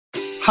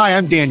Hi,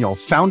 I'm Daniel,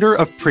 founder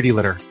of Pretty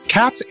Litter.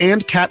 Cats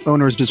and cat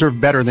owners deserve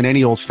better than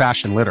any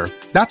old-fashioned litter.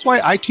 That's why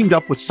I teamed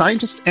up with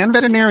scientists and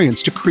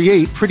veterinarians to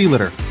create Pretty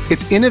Litter.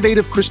 Its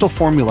innovative crystal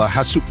formula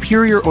has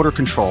superior odor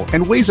control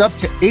and weighs up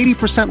to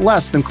 80%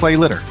 less than clay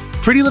litter.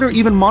 Pretty Litter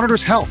even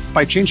monitors health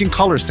by changing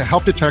colors to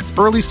help detect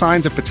early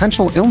signs of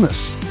potential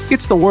illness.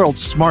 It's the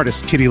world's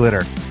smartest kitty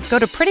litter. Go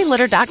to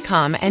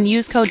prettylitter.com and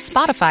use code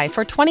SPOTIFY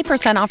for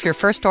 20% off your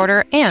first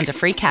order and a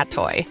free cat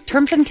toy.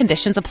 Terms and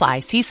conditions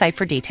apply. See site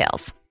for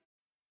details.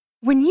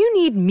 When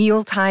you need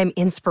mealtime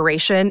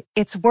inspiration,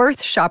 it's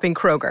worth shopping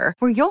Kroger,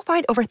 where you'll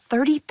find over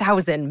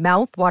 30,000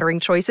 mouth-watering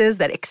choices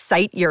that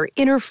excite your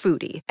inner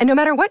foodie. And no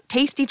matter what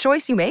tasty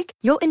choice you make,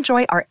 you'll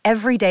enjoy our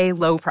everyday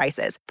low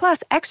prices,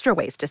 plus extra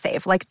ways to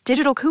save, like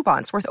digital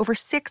coupons worth over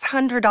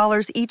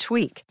 $600 each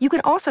week. You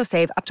can also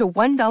save up to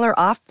 $1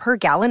 off per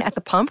gallon at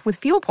the pump with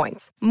fuel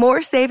points.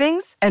 More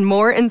savings and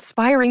more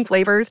inspiring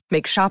flavors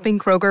make shopping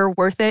Kroger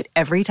worth it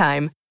every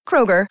time.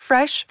 Kroger,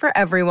 fresh for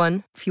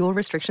everyone. Fuel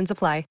restrictions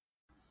apply.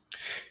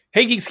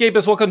 Hey,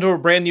 Geekscapists, welcome to a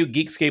brand new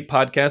Geekscape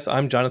podcast.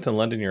 I'm Jonathan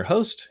London, your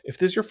host. If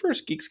this is your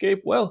first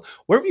Geekscape, well,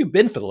 where have you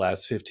been for the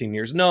last 15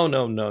 years? No.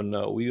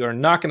 We are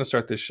not going to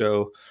start this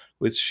show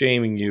with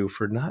shaming you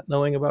for not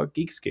knowing about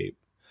Geekscape.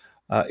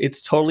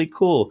 It's totally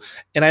cool.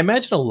 And I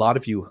imagine a lot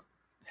of you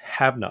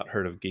have not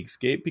heard of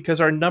Geekscape because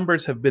our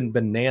numbers have been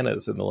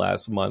bananas in the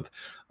last month.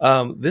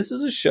 This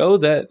is a show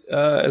that,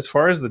 as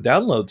far as the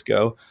downloads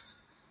go,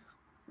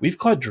 we've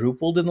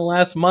quadrupled in the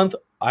last month.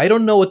 I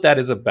don't know what that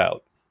is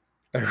about.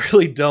 I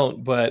really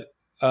don't, but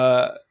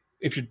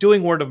if you're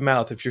doing word of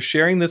mouth, if you're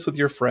sharing this with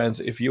your friends,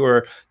 if you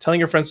are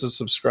telling your friends to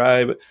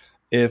subscribe,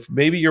 if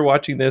maybe you're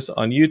watching this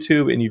on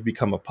YouTube and you've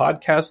become a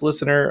podcast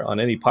listener on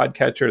any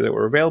podcatcher that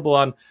we're available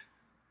on,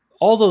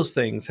 all those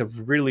things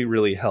have really,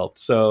 really helped.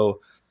 So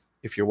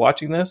if you're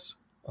watching this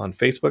on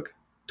Facebook,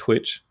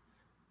 Twitch,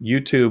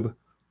 YouTube,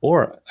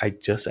 or I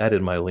just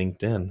added my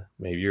LinkedIn.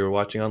 Maybe you're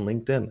watching on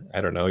LinkedIn. I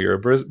don't know. You're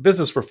a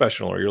business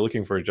professional or you're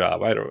looking for a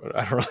job. I don't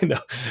really know.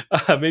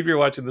 Maybe you're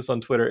watching this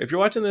on Twitter. If you're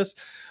watching this,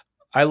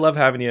 I love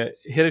having you.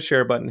 Hit a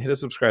share button, hit a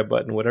subscribe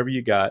button, whatever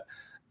you got,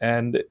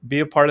 and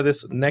be a part of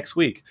this next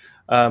week.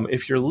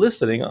 If you're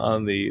listening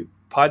on the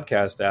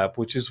podcast app,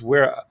 which is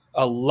where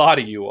a lot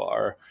of you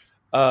are,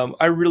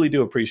 I really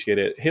do appreciate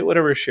it. Hit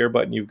whatever share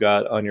button you've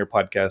got on your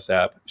podcast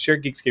app. Share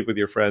Geekscape with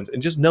your friends,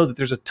 and just know that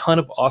there's a ton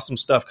of awesome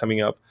stuff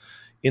coming up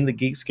in the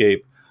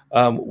Geekscape.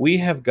 We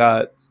have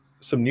got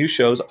some new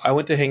shows. I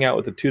went to hang out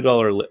with the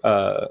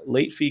 $2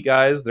 late fee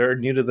guys. They're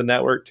new to the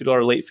network.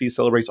 $2 late fee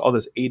celebrates all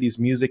this 80s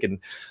music and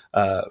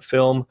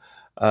film.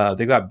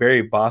 They've got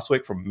Barry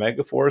Bostwick from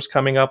Megaforce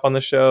coming up on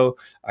the show.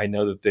 I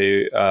know that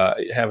they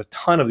have a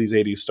ton of these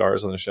 80s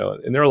stars on the show,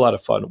 and they're a lot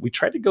of fun. We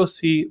tried to go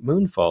see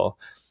Moonfall.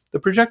 The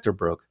projector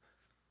broke.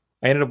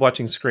 I ended up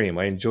watching Scream.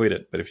 I enjoyed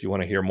it, but if you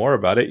want to hear more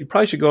about it, you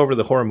probably should go over to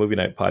the Horror Movie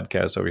Night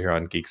podcast over here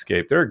on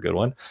Geekscape. They're a good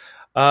one.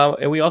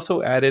 And we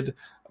also added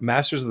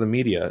Masters of the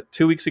Media.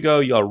 2 weeks ago,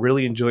 y'all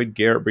really enjoyed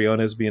Garrett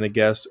Briones being a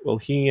guest. Well,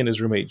 he and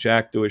his roommate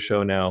Jack do a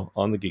show now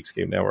on the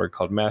Geekscape Network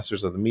called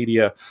Masters of the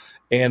Media.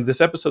 And this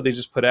episode they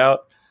just put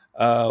out,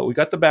 we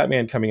got the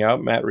Batman coming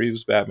out, Matt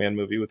Reeves' Batman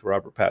movie with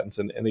Robert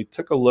Pattinson. And they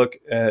took a look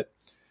at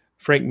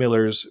Frank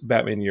Miller's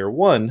Batman Year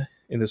One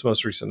in this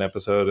most recent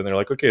episode. And they're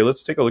like, okay,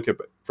 let's take a look at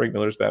Frank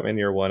Miller's Batman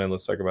Year One and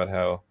let's talk about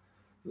how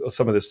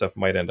some of this stuff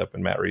might end up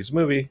in Matt Reeves'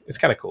 movie. It's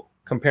kind of cool.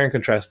 Compare and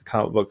contrast the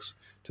comic books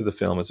to the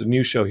film. It's a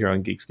new show here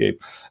on Geekscape.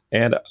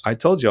 And I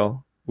told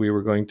y'all we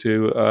were going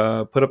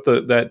to put up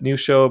that new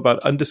show about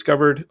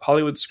undiscovered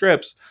Hollywood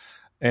scripts.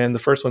 And the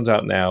first one's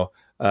out now.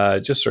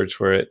 Just search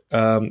for it.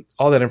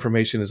 All that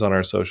information is on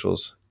our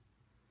socials.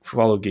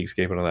 Follow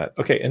Geekscape and all that.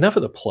 Okay, enough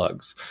of the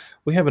plugs.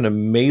 We have an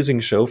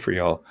amazing show for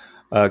y'all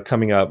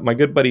coming up. My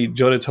good buddy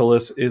Jonah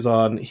Tullis is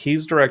on.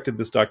 He's directed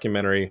this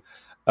documentary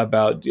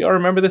about, do y'all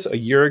remember this? A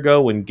year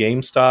ago when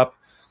GameStop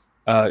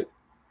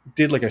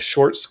did like a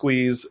short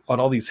squeeze on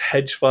all these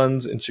hedge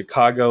funds in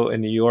Chicago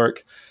and New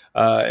York.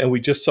 And we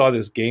just saw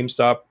this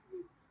GameStop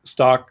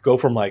stock go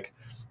from like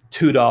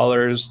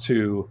 $2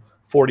 to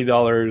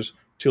 $40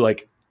 to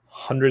like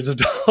hundreds of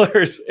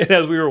dollars. And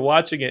as we were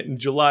watching it in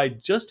July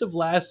just of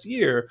last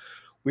year,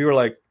 we were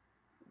like,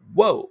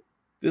 whoa,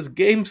 this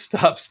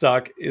GameStop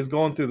stock is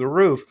going through the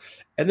roof.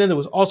 And then there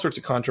was all sorts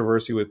of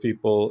controversy with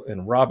people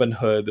in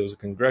Robinhood. There was a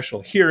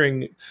congressional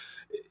hearing.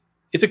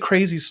 It's a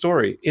crazy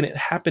story. And it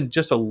happened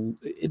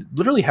it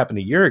literally happened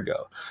a year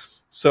ago.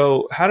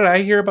 So how did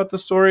I hear about the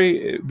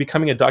story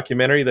becoming a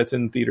documentary that's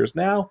in theaters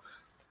now?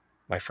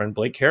 My friend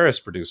Blake Harris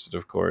produced it,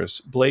 of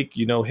course. Blake,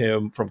 you know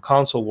him from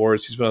Console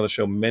Wars. He's been on the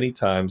show many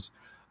times.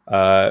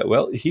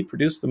 Well, he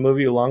produced the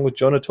movie along with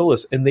Jonah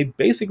Tullis. And they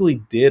basically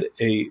did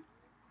a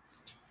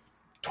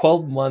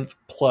 12-month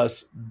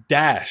plus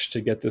dash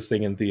to get this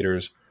thing in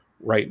theaters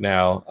right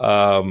now.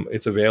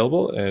 It's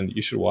available and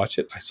you should watch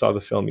it. I saw the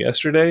film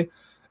yesterday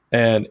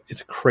and it's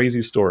a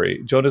crazy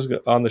story. Jonah's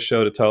on the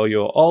show to tell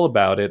you all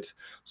about it.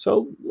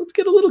 So let's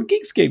get a little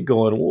Geekscape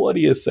going. What do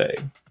you say?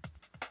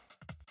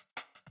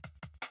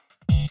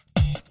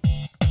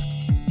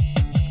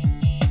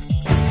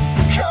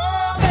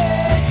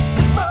 Comics,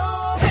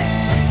 movies,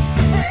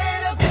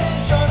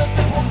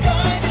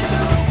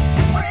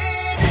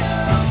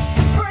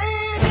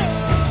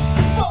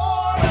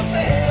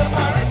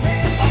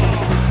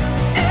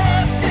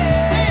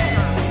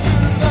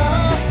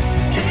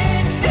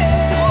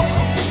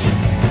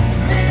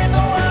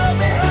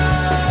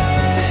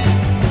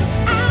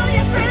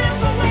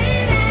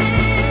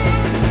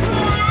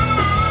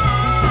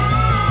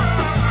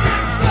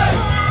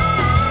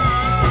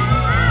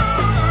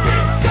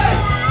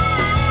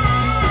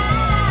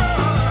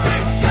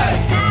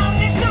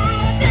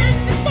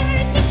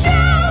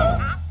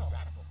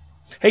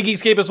 Hey,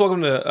 Geekscapists,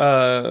 welcome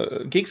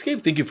to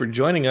Geekscape. Thank you for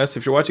joining us.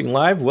 If you're watching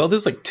live, well,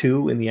 this is like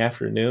 2 in the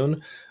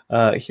afternoon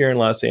here in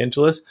Los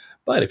Angeles.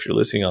 But if you're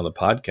listening on the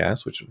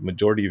podcast, which the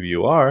majority of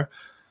you are,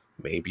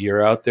 maybe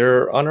you're out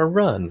there on a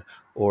run,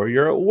 or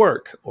you're at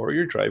work, or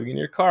you're driving in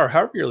your car.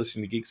 However you're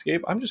listening to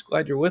Geekscape, I'm just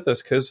glad you're with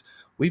us because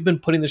we've been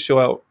putting the show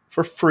out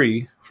for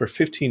free for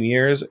 15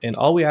 years, and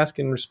all we ask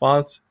in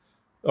response,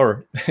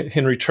 or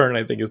in return,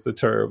 I think is the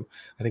term.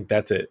 I think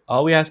that's it.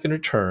 All we ask in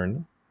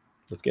return,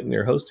 let's get in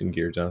your hosting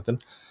gear, Jonathan,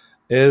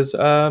 is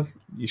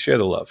you share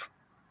the love.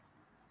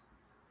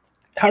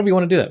 However you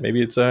want to do that.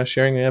 Maybe it's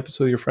sharing an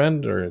episode with your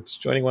friend, or it's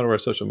joining one of our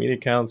social media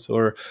accounts,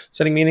 or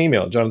sending me an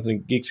email,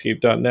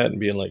 jonathan@geekscape.net, and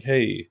being like,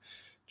 hey,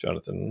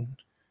 Jonathan,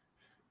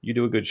 you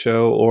do a good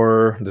show,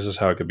 or this is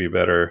how it could be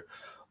better,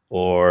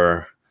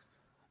 or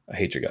I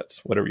hate your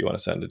guts. Whatever you want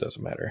to send, it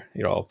doesn't matter.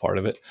 You're all part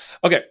of it.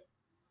 Okay.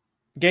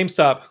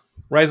 GameStop,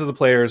 Rise of the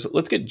Players.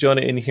 Let's get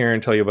Jonah in here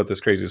and tell you about this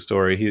crazy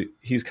story.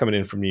 He's coming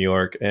in from New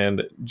York.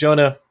 And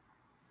Jonah,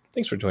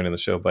 thanks for joining the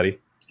show, buddy.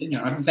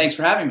 Thanks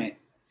for having me.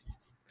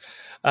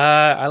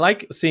 I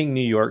like seeing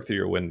New York through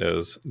your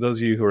windows. Those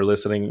of you who are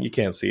listening, you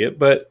can't see it,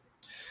 but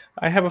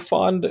I have a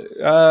fond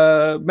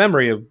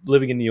memory of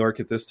living in New York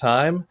at this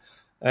time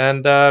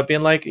and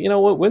being like, you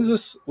know what, when's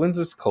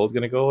this cold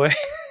going to go away?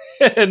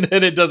 And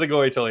then it doesn't go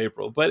away till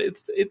April. But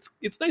it's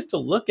nice to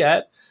look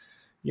at.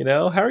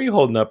 How are you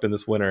holding up in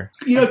this winter?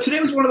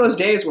 Today was one of those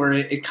days where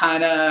it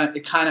kind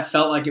of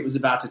felt like it was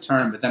about to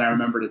turn, but then I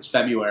remembered it's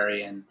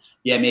February, and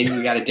maybe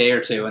we got a day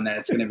or two, and then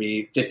it's going to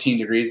be 15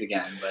 degrees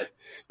again. But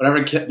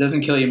whatever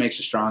doesn't kill you makes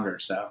you stronger.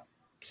 So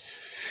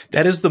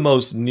that is the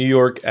most New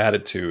York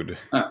attitude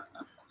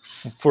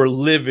for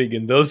living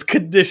in those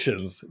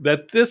conditions.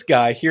 That this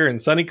guy here in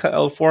sunny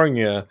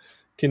California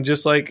can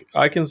just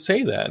I can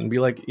say that and be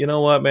like, you know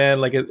what,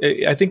 man?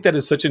 I think that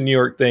is such a New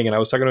York thing. And I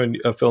was talking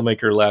to a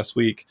filmmaker last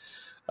week,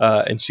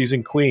 and she's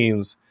in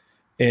Queens,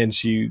 and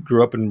she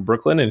grew up in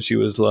Brooklyn, and she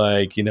was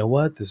like, you know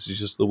what? This is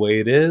just the way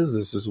it is.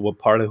 This is what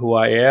part of who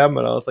I am.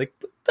 And I was like,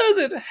 but does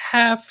it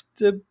have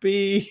to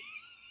be?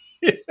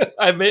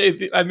 I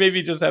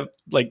maybe just have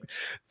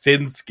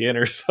thin skin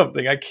or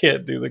something. I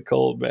can't do the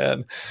cold,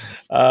 man.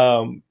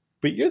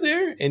 But you're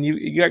there, and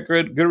you got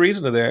good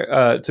reason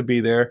to be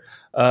there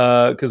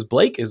because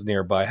Blake is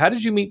nearby. How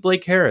did you meet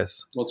Blake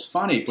Harris? Well, it's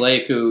funny.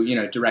 Blake, who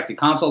directed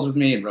Consoles with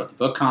me and wrote the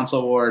book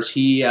Console Wars,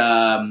 we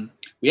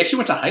actually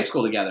went to high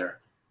school together,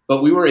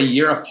 but we were a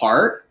year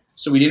apart,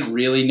 so we didn't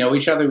really know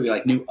each other.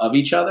 We knew of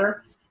each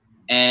other,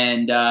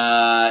 and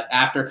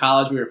after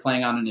college, we were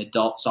playing on an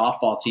adult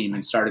softball team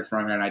and started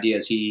throwing around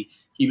ideas. He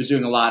was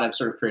doing a lot of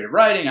sort of creative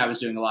writing. I was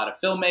doing a lot of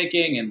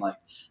filmmaking and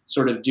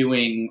sort of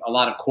doing a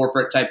lot of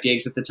corporate type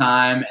gigs at the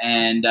time.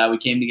 And we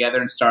came together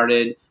and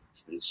started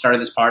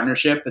this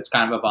partnership that's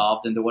kind of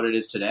evolved into what it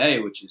is today,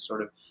 which is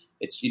sort of,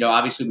 it's,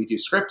 obviously we do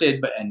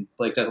scripted, and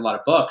Blake does a lot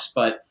of books,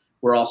 but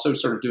we're also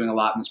sort of doing a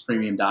lot in this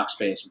premium doc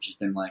space, which has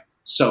been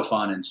so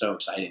fun and so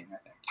exciting, I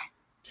think.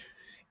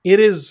 It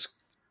is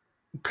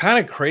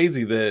kind of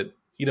crazy that,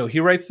 he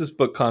writes this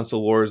book,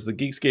 Console Wars. The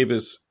Geekscape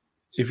is,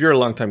 if you're a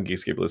longtime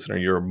Geekscape listener,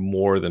 you're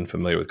more than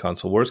familiar with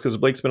Console Wars because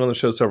Blake's been on the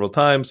show several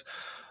times.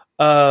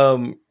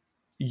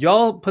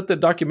 Y'all put the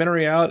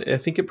documentary out. I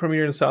think it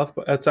premiered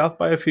at South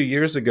by a few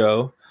years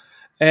ago.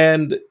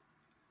 And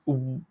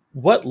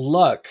what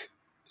luck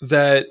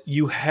that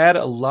you had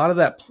a lot of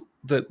that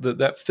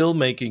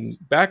filmmaking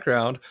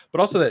background,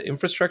 but also that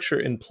infrastructure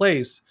in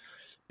place.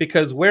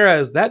 Because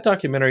whereas that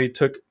documentary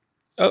took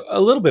a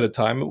little bit of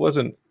time, it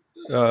wasn't.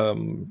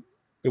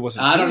 It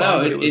wasn't. I don't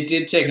know. It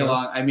did take a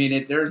long. I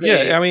mean, there's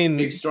a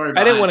big story.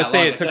 I didn't want to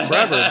say it took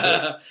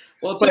forever.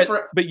 Well,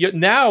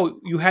 now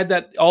you had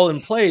that all in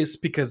place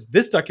because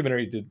this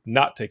documentary did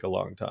not take a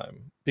long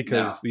time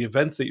because the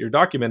events that you're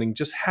documenting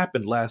just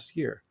happened last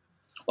year.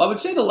 Well, I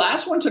would say the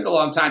last one took a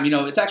long time.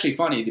 It's actually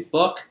funny. The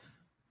book,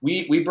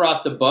 we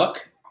brought the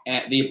book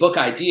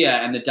idea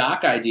and the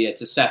doc idea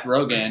to Seth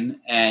Rogen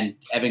and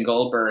Evan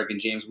Goldberg and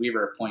James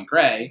Weaver at Point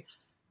Grey,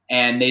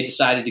 and they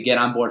decided to get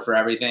on board for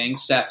everything.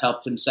 Seth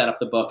helped him set up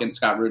the book, and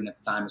Scott Rudin at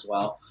the time as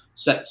well.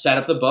 Set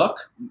up the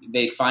book.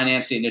 They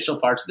financed the initial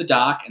parts of the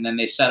doc, and then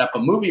they set up a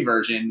movie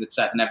version that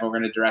Seth and Evan were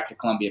going to direct to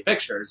Columbia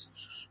Pictures.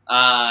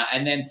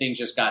 And then things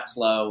just got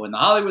slow in the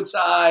Hollywood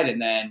side, and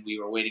then we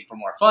were waiting for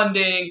more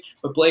funding.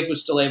 But Blake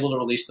was still able to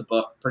release the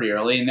book pretty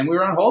early, and then we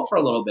were on hold for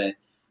a little bit.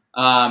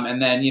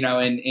 And then,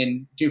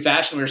 in due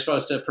fashion, we were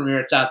supposed to premiere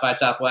at South by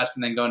Southwest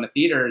and then go into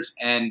theaters.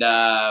 And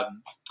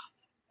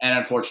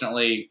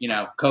unfortunately,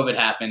 COVID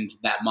happened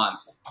that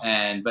month.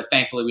 But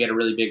thankfully, we had a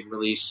really big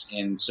release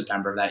in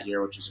September of that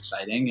year, which was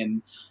exciting.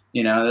 And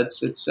it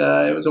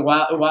was a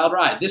wild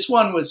ride. This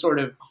one was sort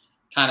of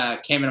kind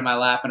of came into my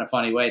lap in a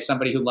funny way.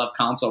 Somebody who loved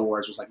Console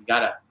Wars was like, "You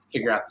got to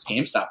figure out this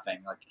GameStop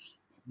thing."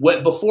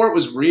 Before it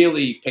was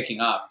really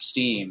picking up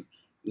steam.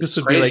 This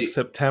would be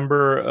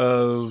September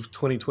of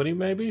 2020,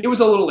 maybe? It was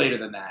a little later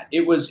than that.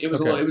 It was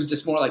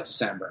just more like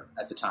December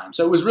at the time.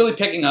 So it was really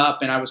picking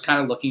up, and I was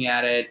kind of looking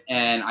at it,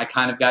 and I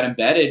kind of got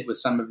embedded with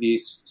some of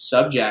these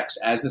subjects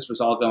as this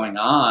was all going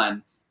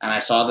on. and I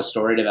saw the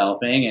story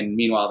developing. And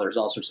meanwhile, there's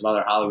all sorts of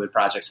other Hollywood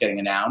projects getting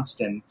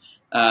announced, and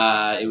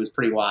it was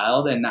pretty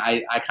wild. And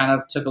I kind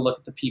of took a look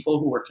at the people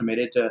who were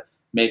committed to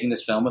making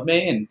this film with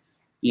me, and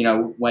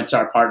went to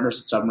our partners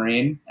at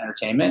Submarine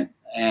Entertainment,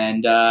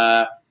 and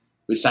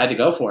we decided to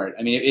go for it.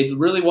 I mean, it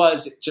really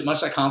was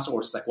much like Console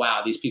Wars. It's like,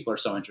 wow, these people are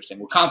so interesting.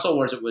 Well, Console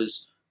Wars,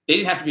 they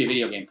didn't have to be a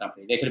video game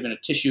company. They could have been a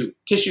tissue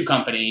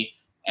company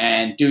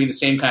and doing the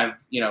same kind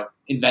of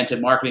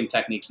inventive marketing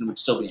techniques, and it would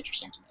still be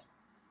interesting to me.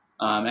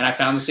 And I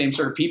found the same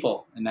sort of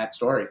people in that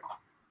story.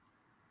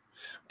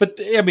 But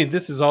I mean,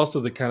 this is also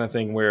the kind of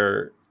thing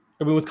where,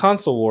 with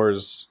Console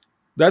Wars,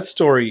 that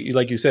story,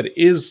 like you said,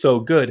 is so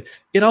good.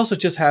 It also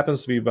just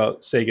happens to be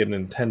about Sega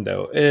and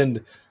Nintendo,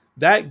 and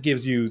that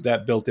gives you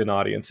that built-in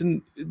audience.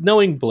 And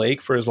knowing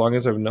Blake for as long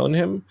as I've known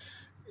him,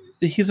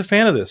 he's a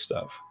fan of this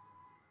stuff,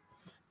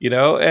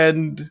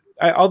 And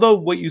although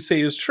what you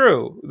say is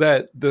true,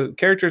 that the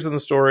characters in the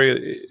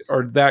story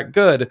are that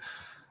good,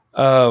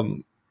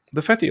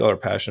 the fact that y'all are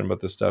passionate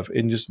about this stuff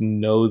and just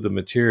know the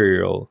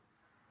material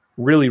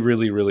really,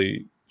 really,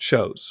 really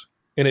shows.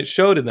 And it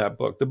showed in that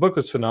book. The book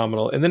was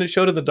phenomenal. And then it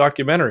showed in the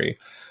documentary.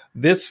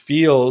 This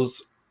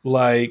feels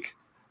like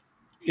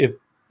if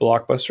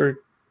Blockbuster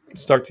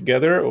stuck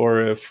together,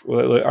 or if,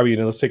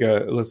 let's take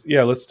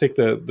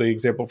the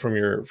example from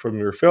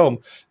your film.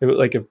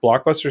 Like if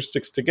Blockbuster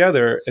sticks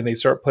together and they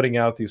start putting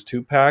out these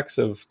 2-packs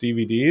of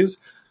DVDs,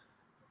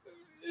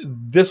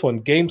 this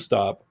one,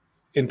 GameStop,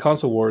 in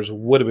Console Wars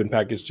would have been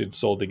packaged and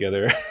sold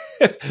together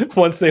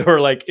once they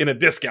were like in a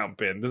discount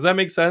bin. Does that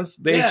make sense?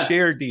 They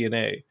share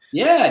DNA.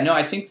 Yeah, no,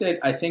 I think that,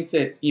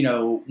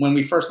 when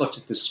we first looked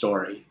at this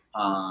story,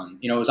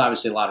 it was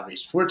obviously a lot of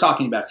research. We're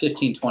talking about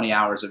 15, 20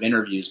 hours of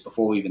interviews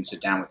before we even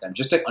sit down with them,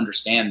 just to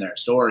understand their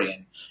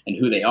story and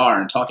who they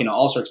are, and talking to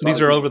all sorts of These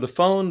are over the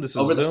phone? This is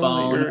over the Zoom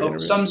phone.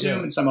 Some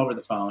Zoom and some over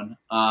the phone.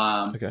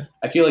 Okay.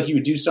 I feel like you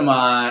would do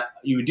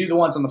the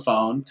ones on the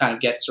phone, kind of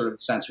get sort of the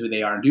sense of who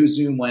they are, and do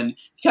Zoom when you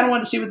kind of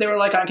wanted to see what they were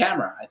like on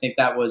camera. I think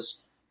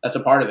that's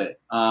a part of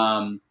it.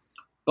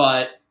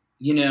 But,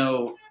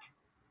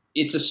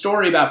 it's a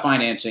story about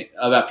financing,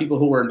 about people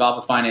who were involved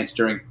with finance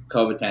during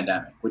COVID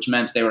pandemic, which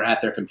meant they were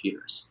at their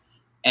computers.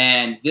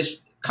 And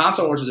this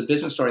Console Wars was a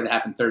business story that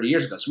happened 30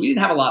 years ago. So we didn't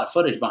have a lot of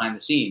footage behind the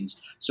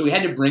scenes. So we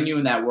had to bring you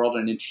in that world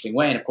in an interesting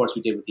way. And of course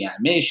we did with the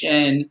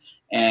animation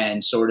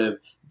and sort of,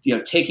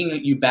 taking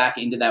you back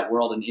into that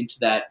world and into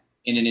that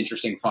in an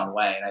interesting, fun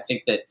way. And I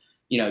think that,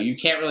 you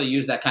can't really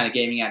use that kind of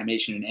gaming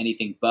animation in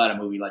anything but a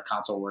movie like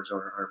Console Wars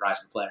or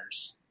Rise of the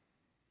Players.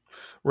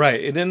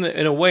 Right. And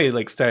in a way,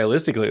 like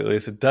stylistically, at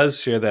least, it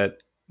does share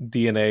that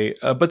DNA,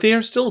 but they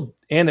are still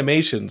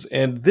animations.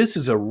 And this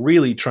is a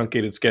really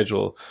truncated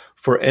schedule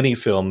for any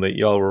film that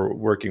y'all were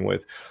working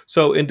with.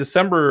 So in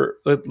December,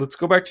 let's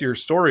go back to your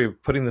story of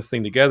putting this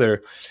thing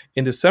together.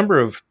 In December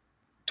of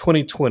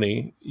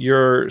 2020,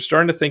 you're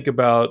starting to think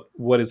about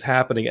what is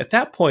happening. At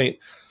that point,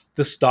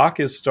 the stock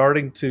is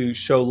starting to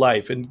show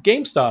life. And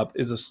GameStop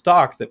is a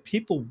stock that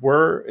people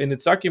were, and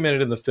it's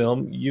documented in the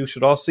film, you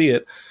should all see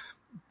it,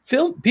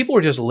 people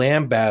were just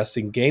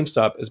lambasting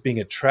GameStop as being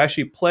a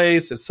trashy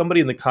place. As somebody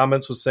in the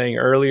comments was saying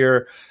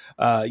earlier,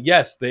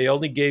 yes, they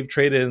only gave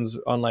trade-ins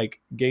on like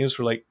games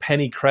for like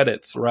penny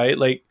credits, right?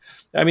 Like,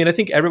 I mean, I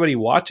think everybody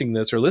watching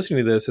this or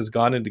listening to this has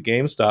gone into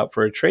GameStop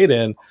for a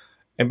trade-in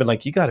and been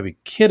like, you got to be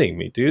kidding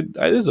me, dude.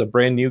 This is a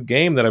brand new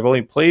game that I've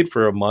only played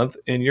for a month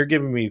and you're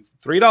giving me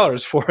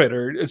 $3 for it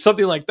or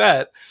something like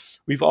that.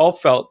 We've all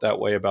felt that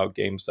way about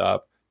GameStop.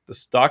 The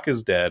stock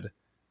is dead.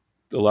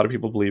 A lot of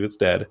people believe it's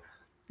dead.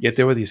 Yet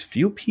there were these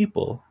few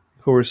people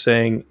who were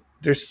saying,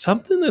 there's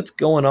something that's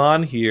going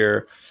on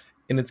here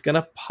and it's going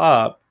to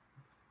pop.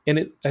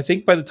 And I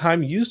think by the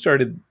time you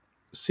started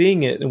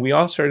seeing it, and we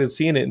all started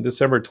seeing it in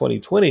December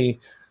 2020,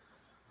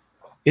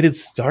 it had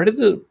started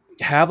to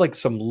have like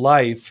some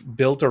life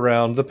built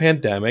around the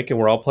pandemic, and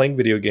we're all playing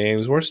video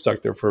games. We're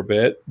stuck there for a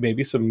bit,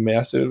 maybe some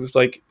massive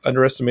like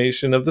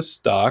underestimation of the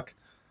stock,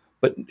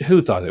 but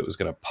who thought it was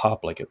going to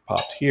pop like it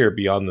popped here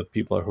beyond the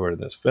people who are in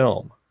this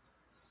film?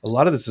 A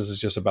lot of this is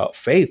just about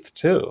faith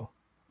too.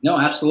 No,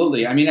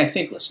 absolutely. I mean, I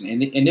think, listen,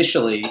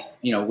 initially,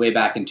 way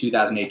back in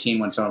 2018,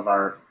 when some of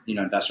our,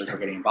 investors were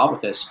getting involved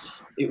with this,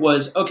 it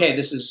was, okay,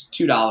 this is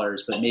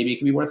 $2, but maybe it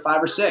can be worth $5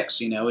 or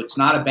 $6. It's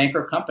not a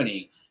bankrupt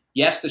company.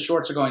 Yes, the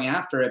shorts are going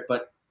after it,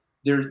 but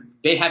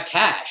they have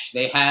cash.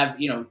 They have,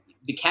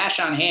 the cash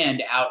on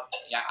hand out.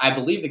 I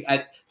believe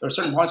that there are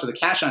certain points where the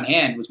cash on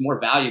hand was more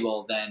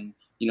valuable than,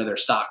 their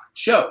stock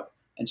showed.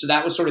 And so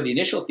that was sort of the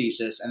initial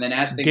thesis. And then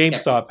as things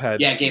GameStop had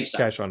GameStop.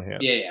 cash on hand.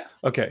 Yeah.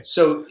 Okay.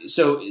 So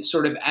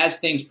sort of as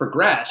things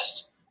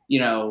progressed,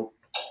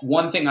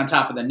 one thing on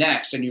top of the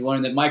next, and you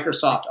learn that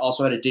Microsoft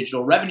also had a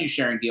digital revenue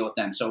sharing deal with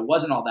them. So it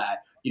wasn't all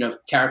that.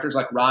 Characters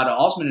like Rod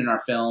Alsman in our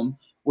film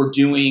were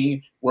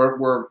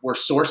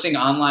sourcing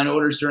online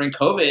orders during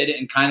COVID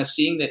and kind of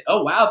seeing that,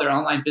 oh wow, their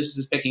online business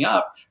is picking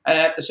up. And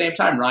at the same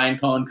time, Ryan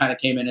Cohen kind of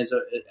came in as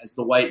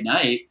the white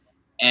knight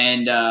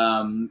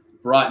and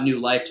brought new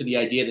life to the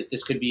idea that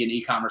this could be an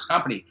e-commerce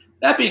company.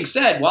 That being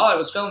said, while I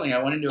was filming,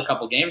 I went into a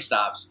couple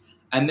GameStops,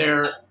 and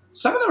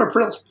some of them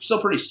are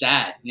still pretty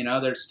sad.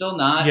 They're still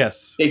not.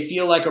 Yes. They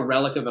feel like a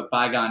relic of a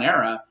bygone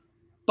era,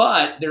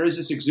 but there is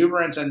this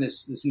exuberance and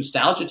this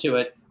nostalgia to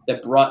it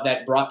that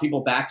brought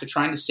people back to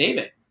trying to save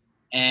it.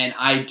 And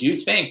I do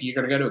think you're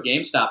going to go to a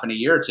GameStop in a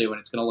year or two, and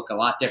it's going to look a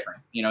lot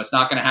different. It's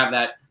not going to have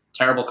that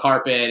terrible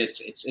carpet.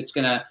 It's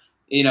going to,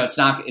 it's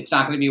not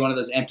going to be one of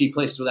those empty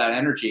places without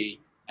energy.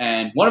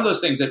 And one of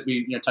those things that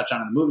we touch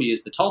on in the movie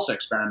is the Tulsa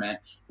experiment,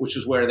 which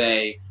was where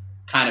they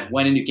kind of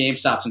went into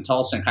GameStops in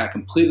Tulsa and kind of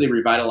completely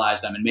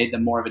revitalized them and made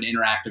them more of an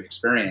interactive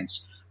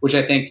experience, which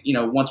I think,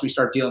 once we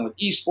start dealing with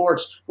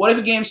esports, what if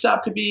a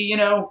GameStop could be, an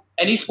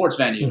esports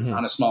venue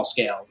on a small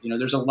scale?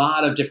 There's a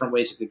lot of different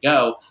ways it could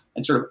go,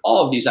 and sort of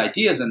all of these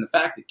ideas, and the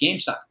fact that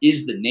GameStop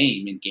is the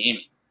name in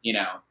gaming,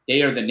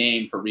 they are the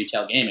name for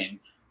retail gaming.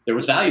 There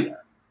was value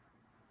there.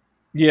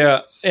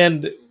 Yeah.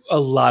 And a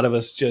lot of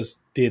us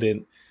just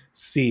didn't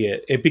see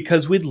it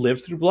because we'd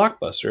lived through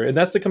Blockbuster. And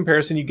that's the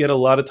comparison you get a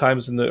lot of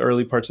times in the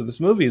early parts of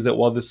this movie, is that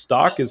while the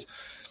stock is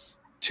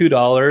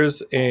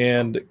 $2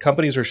 and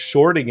companies are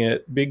shorting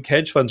it, big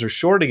hedge funds are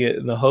shorting it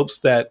in the hopes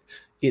that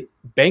it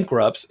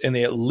bankrupts and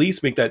they at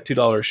least make that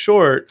 $2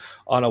 short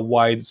on a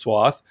wide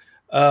swath.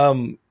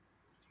 There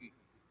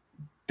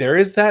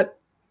is that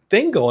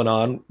thing going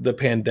on, the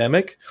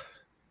pandemic,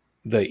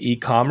 the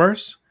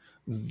e-commerce,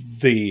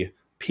 the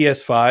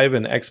PS5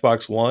 and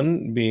Xbox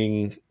One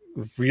being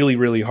really,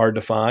 really hard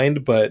to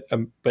find, but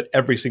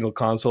every single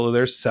console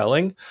they're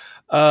selling.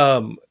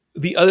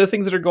 The other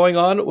things that are going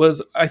on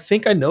was, I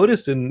think I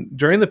noticed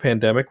during the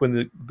pandemic when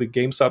the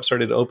GameStop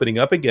started opening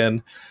up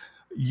again,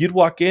 you'd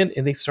walk in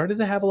and they started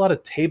to have a lot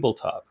of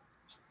tabletop.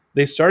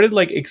 They started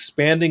like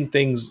expanding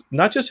things,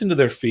 not just into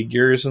their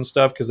figures and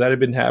stuff, because that had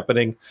been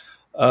happening,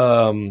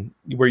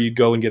 where you'd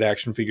go and get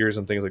action figures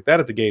and things like that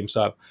at the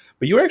GameStop.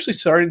 But you were actually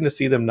starting to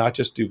see them not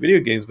just do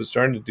video games, but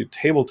starting to do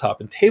tabletop.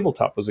 And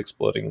tabletop was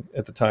exploding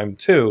at the time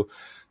too.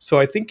 So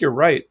I think you're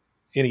right.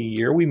 In a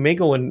year, we may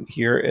go in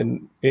here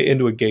and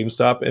into a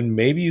GameStop, and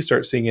maybe you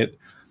start seeing it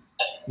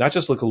not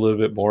just look a little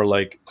bit more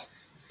like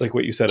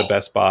what you said, a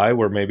Best Buy,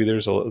 where maybe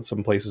there's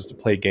some places to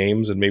play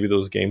games, and maybe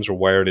those games are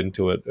wired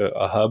into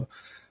a hub.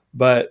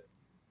 But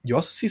you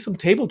also see some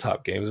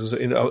tabletop games,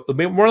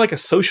 more like a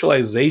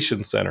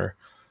socialization center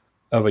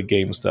of a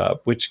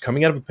GameStop, which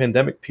coming out of a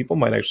pandemic, people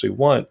might actually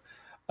want.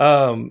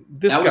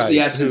 That was the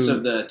essence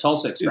of the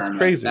Tulsa experiment. It's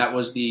crazy. That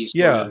was the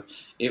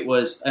it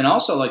was, and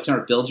also like kind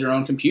of build your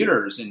own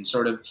computers and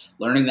sort of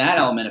learning that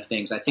element of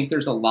things. I think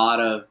there's a lot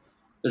of,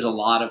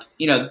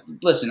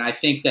 listen, I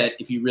think that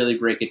if you really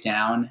break it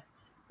down,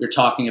 you're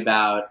talking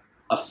about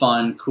a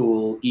fun,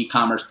 cool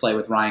e-commerce play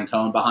with Ryan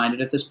Cohen behind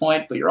it at this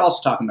point, but you're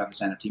also talking about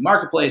this NFT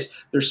marketplace.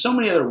 There's so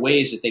many other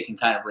ways that they can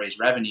kind of raise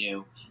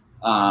revenue.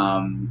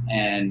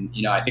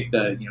 I think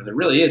there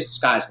really is, the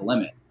sky's the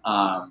limit.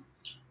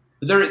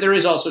 There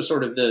is also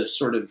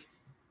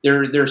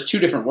there's two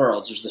different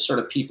worlds. There's the sort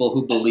of people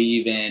who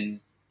believe in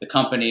the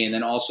company, and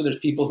then also there's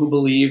people who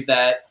believe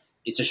that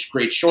it's a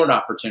great short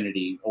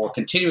opportunity or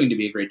continuing to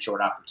be a great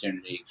short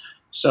opportunity.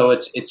 So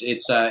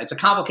it's a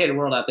complicated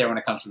world out there when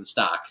it comes to the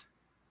stock.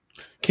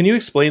 Can you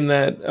explain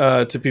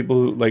that to people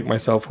who, like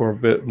myself, who are a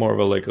bit more of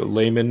a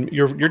layman?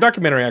 Your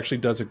documentary actually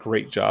does a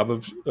great job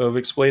of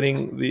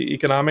explaining the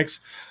economics.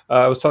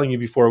 I was telling you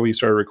before we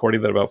started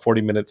recording that about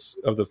 40 minutes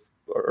of the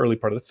early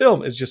part of the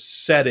film is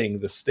just setting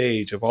the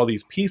stage of all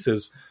these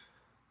pieces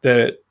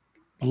that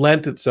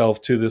lent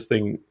itself to this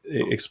thing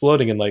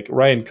exploding. And like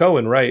Ryan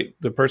Cohen, right,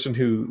 the person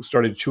who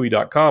started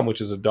Chewy.com, which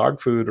is a dog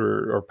food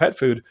or pet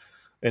food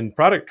and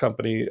product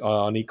company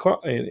on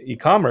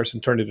e-commerce,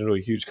 and turned it into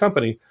a huge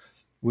company.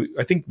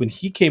 I think when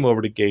he came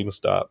over to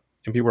GameStop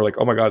and people were like,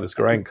 oh my God, this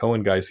Ryan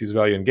Cohen guy sees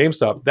value in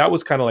GameStop, that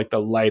was kind of like the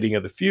lighting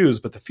of the fuse.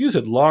 But the fuse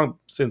had long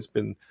since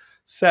been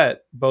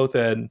set, both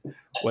in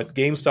what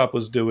GameStop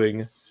was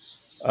doing,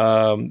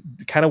 kind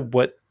of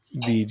what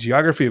the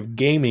geography of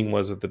gaming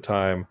was at the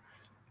time,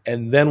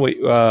 and then what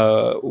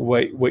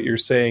you're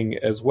saying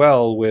as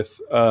well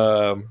with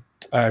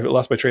I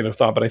lost my train of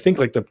thought, but I think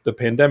like the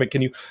pandemic.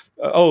 Can you?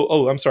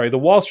 I'm sorry, the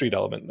Wall Street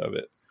element of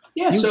it.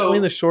 Yeah, can you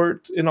explain the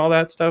short and all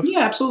that stuff? Yeah,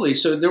 absolutely.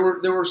 So there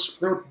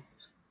were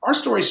our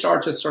story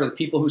starts with sort of the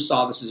people who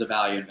saw this as a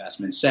value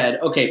investment, said,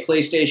 okay,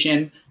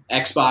 PlayStation,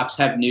 Xbox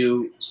have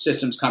new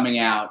systems coming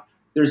out.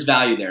 There's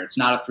value there. It's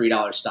not a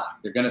 $3 stock.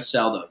 They're going to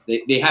sell those.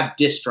 They have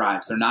disk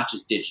drives. They're not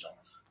just digital.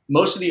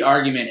 Most of the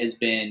argument has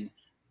been,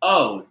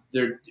 you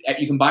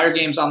can buy your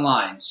games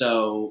online,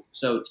 so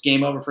it's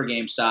game over for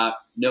GameStop.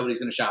 Nobody's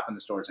going to shop in the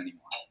stores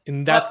anymore.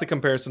 And that's the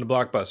comparison to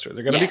Blockbuster.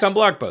 They're going to become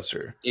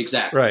Blockbuster,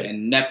 exactly. Right.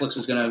 And Netflix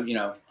is going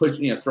to,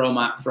 throw them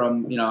off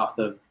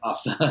the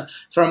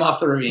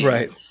ravine.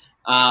 Right.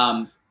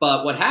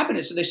 But what happened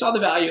is, so they saw the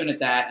value in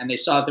it and they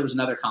saw that there was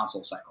another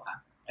console cycle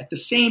happening. At the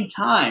same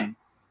time,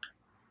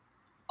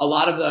 a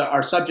lot of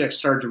our subjects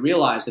started to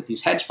realize that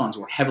these hedge funds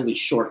were heavily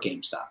short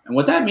GameStop, and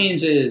what that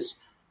means is,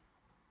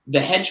 the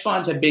hedge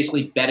funds have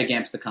basically bet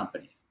against the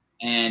company,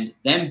 and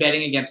them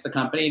betting against the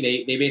company,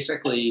 they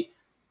basically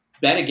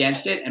bet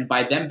against it. And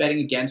by them betting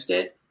against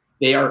it,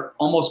 they are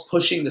almost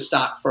pushing the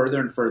stock further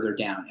and further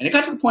down. And it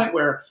got to the point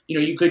where,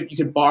 you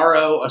could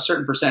borrow a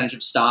certain percentage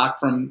of stock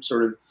from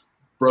sort of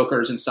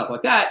brokers and stuff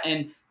like that.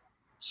 And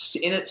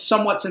in a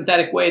somewhat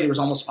synthetic way, there was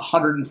almost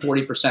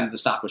 140% of the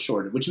stock was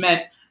shorted, which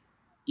meant,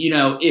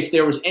 if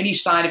there was any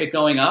sign of it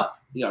going up,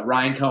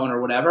 Ryan Cohen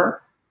or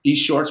whatever, these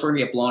shorts were going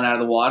to get blown out of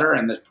the water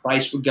and the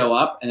price would go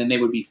up, and then they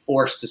would be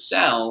forced to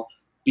sell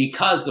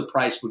because the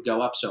price would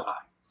go up so high.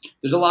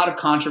 There's a lot of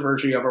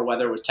controversy over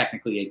whether it was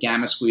technically a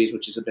gamma squeeze,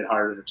 which is a bit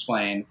harder to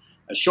explain,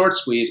 a short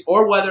squeeze,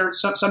 or whether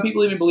some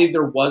people even believe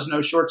there was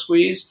no short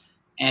squeeze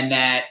and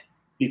that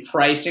the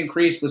price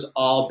increase was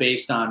all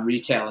based on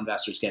retail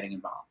investors getting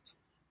involved.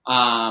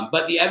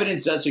 But the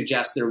evidence does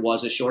suggest there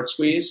was a short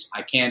squeeze.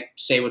 I can't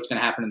say what's going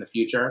to happen in the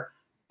future,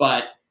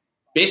 but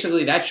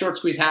basically that short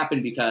squeeze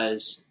happened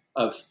because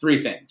of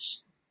three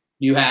things.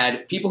 You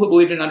had people who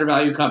believed in an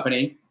undervalued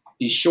company,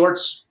 these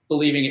shorts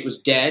believing it was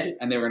dead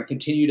and they were going to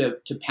continue to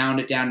pound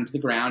it down into the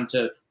ground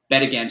to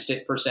bet against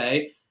it per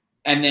se.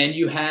 And then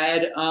you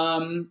had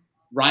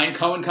Ryan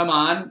Cohen come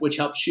on, which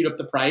helped shoot up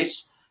the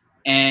price.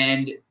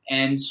 And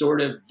then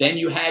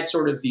you had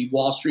sort of the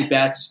Wall Street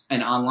Bets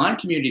and online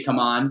community come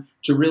on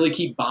to really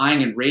keep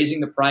buying and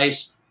raising the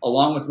price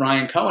along with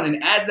Ryan Cohen.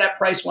 And as that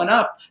price went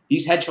up,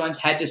 these hedge funds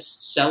had to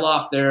sell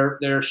off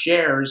their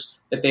shares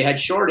that they had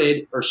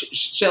shorted or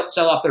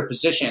sell off their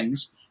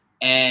positions.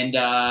 And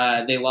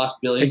they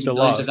lost billions and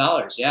billions of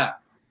dollars. Yeah.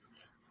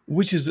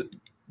 Which is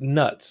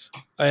nuts.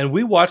 And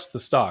we watched the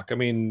stock. I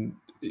mean,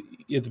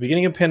 at the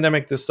beginning of the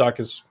pandemic, this stock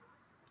is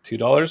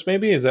 $2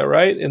 maybe. Is that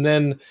right? And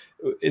then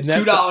in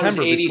that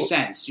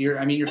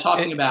 $2.80. You're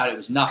talking about it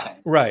was nothing.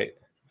 Right.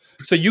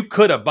 So you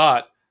could have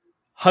bought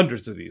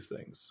hundreds of these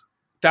things,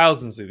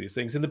 thousands of these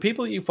things. And the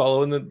people that you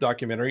follow in the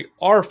documentary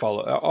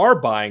are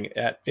buying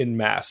in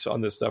mass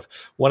on this stuff.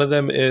 One of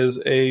them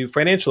is a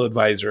financial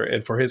advisor.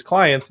 And for his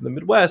clients in the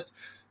Midwest,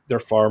 they're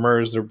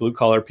farmers, they're blue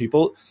collar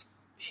people.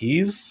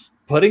 He's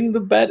putting the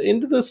bet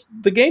into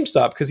the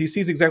GameStop because he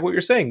sees exactly what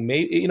you're saying.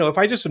 Maybe, if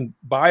I just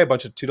buy a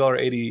bunch of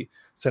 $2.80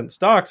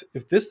 stocks,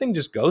 if this thing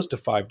just goes to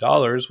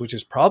 $5, which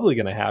is probably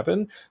going to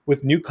happen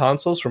with new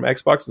consoles from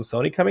Xbox and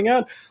Sony coming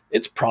out,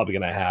 it's probably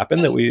going to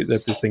happen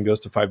that this thing goes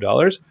to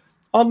 $5.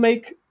 I'll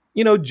make,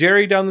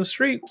 Jerry down the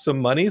street some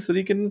money so that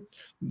he can,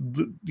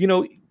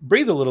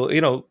 breathe a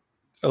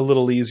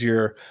little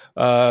easier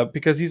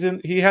because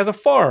he has a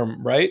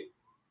farm, right?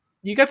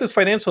 You got this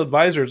financial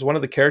advisor as one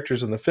of the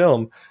characters in the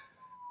film,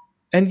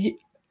 and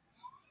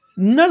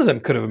none of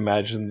them could have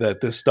imagined that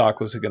this stock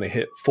was going to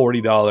hit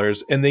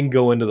 $40 and then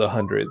go into the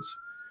hundreds.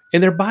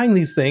 And they're buying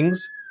these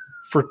things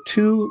for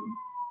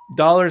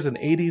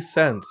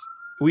 $2.80.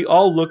 We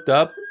all looked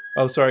up.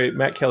 Oh, sorry.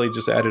 Matt Kelly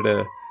just added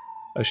a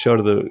show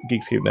to the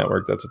Geekscape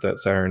network. That's what that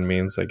siren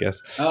means, I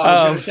guess. Oh, I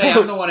was going to say,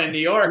 I'm the one in New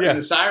York, and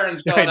the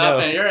siren's going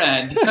up on your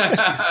end.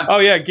 Oh,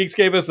 yeah,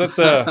 Geekscape that's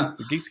the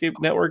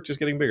Geekscape network just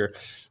getting bigger.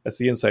 That's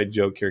the inside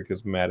joke here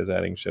because Matt is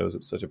adding shows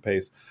at such a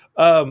pace.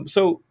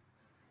 So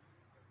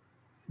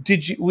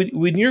did you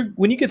when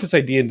you get this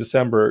idea in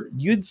December,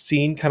 you'd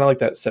seen kind of like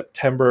that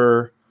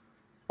September,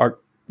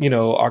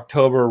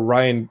 October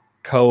Ryan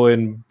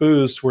Cohen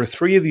boost where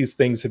three of these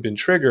things had been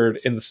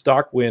triggered, and the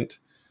stock went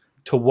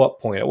to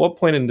what point? At what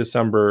point in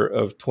December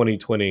of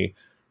 2020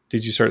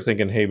 did you start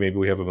thinking, hey, maybe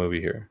we have a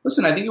movie here?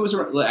 Listen, I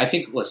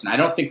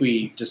don't think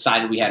we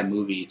decided we had a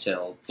movie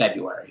till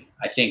February.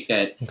 I think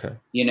that,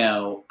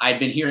 I'd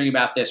been hearing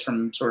about this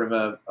from sort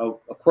of a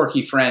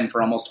quirky friend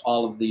for almost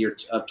all of the year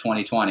of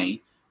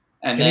 2020.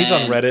 And then, he's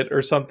on Reddit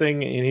or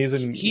something, and he's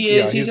in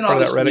all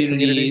these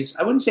communities.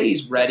 I wouldn't say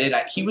he's Reddit.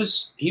 He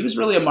was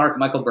really a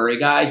Michael Burry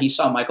guy. He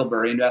saw Michael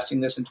Burry investing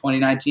this in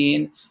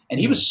 2019, and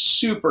he was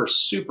super,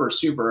 super,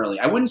 super early.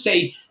 I wouldn't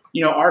say,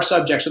 our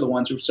subjects are the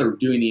ones who are sort of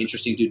doing the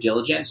interesting due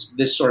diligence.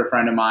 This sort of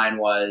friend of mine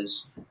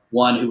was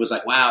one who was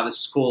like, wow,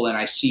 this is cool, and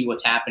I see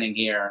what's happening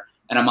here,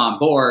 and I'm on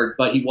board,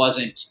 but he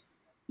wasn't,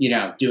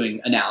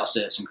 doing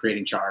analysis and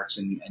creating charts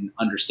and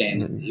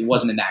understanding. Mm-hmm. He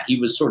wasn't in that. He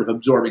was sort of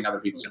absorbing other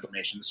people's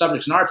information. The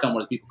subjects in our film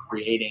were the people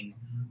creating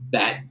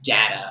that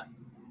data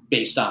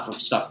based off of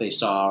stuff they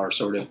saw, or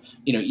sort of,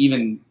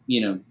 even,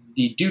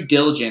 the due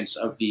diligence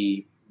of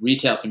the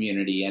retail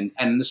community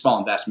and the small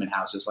investment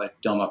houses like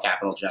Domo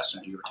Capital,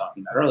 Justin, who you were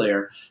talking about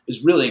earlier,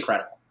 is really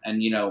incredible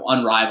and,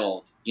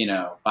 unrivaled,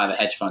 by the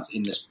hedge funds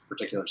in this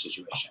particular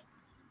situation.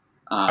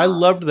 I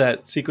loved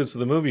that sequence of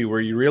the movie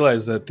where you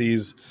realize that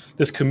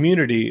this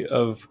community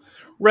of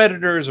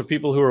Redditors or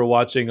people who are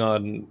watching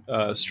on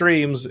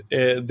streams,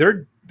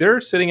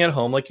 they're sitting at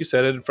home, like you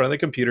said, in front of the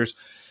computers.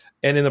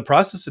 And in the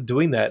process of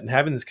doing that and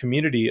having this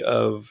community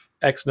of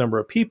X number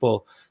of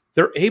people,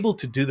 they're able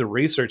to do the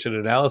research and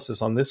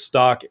analysis on this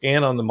stock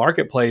and on the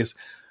marketplace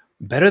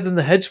better than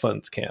the hedge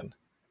funds can.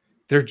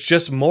 There's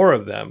just more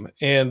of them,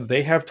 and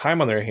they have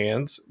time on their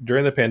hands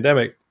during the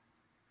pandemic.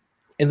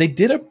 And they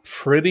did a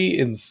pretty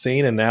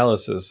insane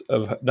analysis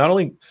of not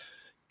only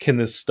can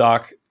this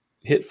stock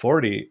hit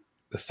 40,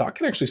 the stock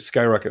can actually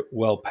skyrocket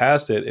well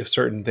past it if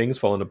certain things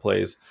fall into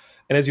place.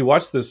 And as you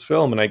watch this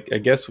film, and I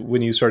guess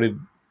when you started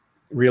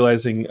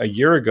realizing a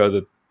year ago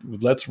that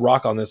let's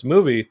rock on this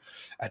movie.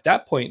 At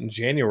that point in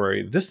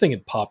January, this thing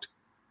had popped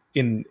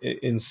in an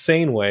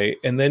insane way.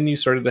 And then you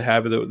started to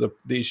have the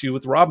issue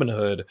with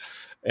Robinhood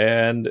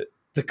and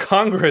the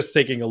Congress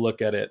taking a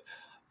look at it.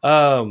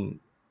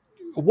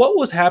 What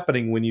was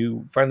happening when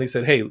you finally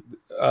said, hey,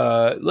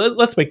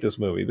 let's make this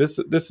movie? This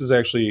is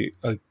actually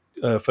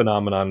a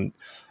phenomenon.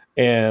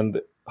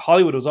 And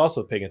Hollywood was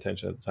also paying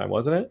attention at the time,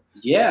 wasn't it?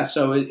 Yeah,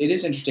 so it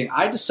is interesting.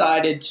 I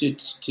decided to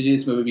do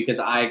this movie because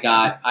I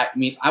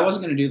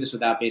wasn't going to do this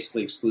without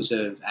basically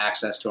exclusive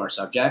access to our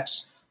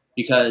subjects,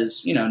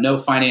 because, you know, no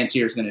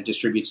financier is going to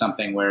distribute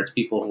something where it's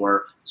people who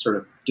are sort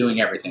of doing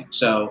everything.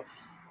 So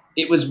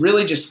it was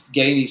really just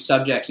getting these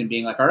subjects and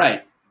being like, all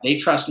right, they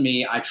trust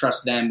me, I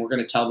trust them, we're going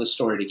to tell this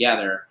story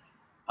together.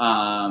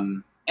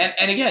 And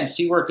again,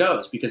 see where it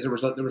goes, because there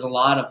was a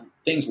lot of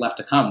things left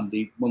to come.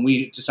 When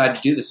we decided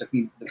to do this,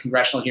 the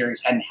congressional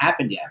hearings hadn't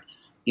happened yet,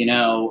 you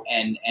know,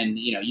 and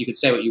you know, you could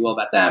say what you will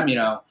about them, you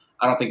know,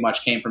 I don't think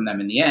much came from them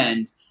in the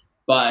end,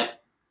 but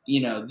you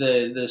know,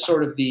 the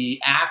sort of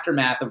the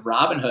aftermath of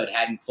Robinhood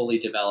hadn't fully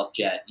developed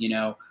yet, you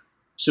know,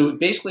 so it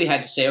basically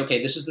had to say,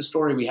 okay, this is the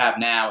story we have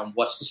now, and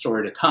what's the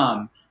story to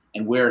come,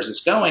 and where is this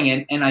going?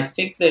 And I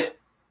think that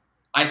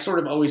I sort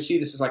of always see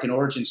this as like an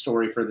origin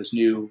story for this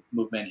new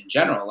movement in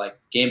general. Like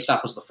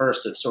GameStop was the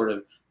first of sort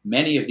of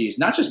many of these,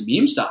 not just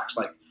meme stocks,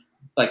 like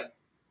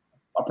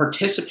a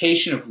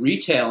participation of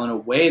retail in a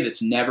way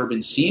that's never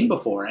been seen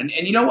before. And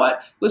you know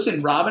what?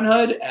 Listen,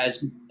 Robinhood,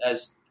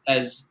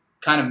 as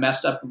kind of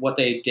messed up what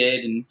they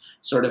did and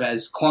sort of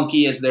as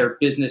clunky as their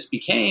business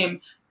became,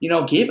 you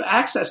know, gave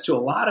access to a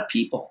lot of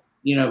people,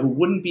 you know, who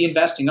wouldn't be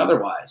investing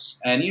otherwise.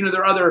 And, you know,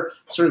 there are other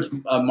sort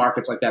of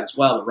markets like that as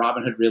well, but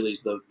Robinhood really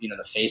is the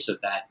face of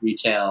that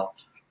retail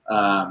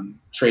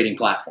trading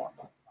platform.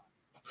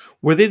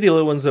 Were they the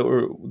only ones that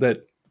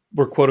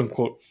were quote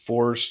unquote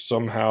forced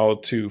somehow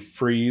to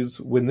freeze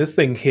when this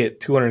thing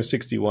hit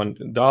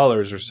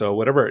 $261 or so,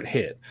 whatever it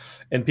hit,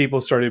 and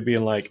people started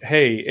being like,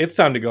 hey, it's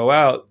time to go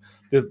out.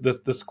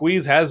 The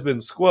squeeze has been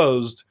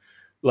squozed.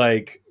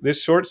 Like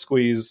this short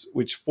squeeze,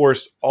 which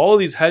forced all of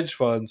these hedge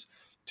funds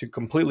to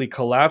completely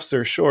collapse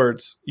their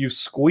shorts. You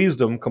squeezed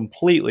them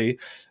completely,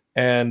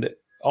 and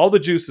all the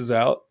juice is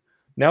out.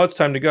 Now it's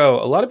time to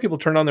go. A lot of people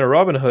turned on their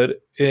Robinhood,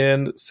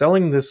 and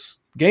selling this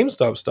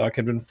GameStop stock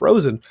had been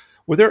frozen.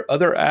 Were there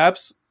other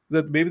apps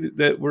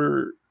that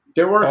were?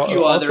 There were a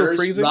few others.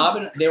 Freezing?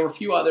 There were a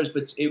few others,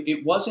 but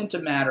it wasn't a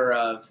matter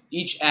of,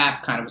 each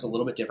app kind of was a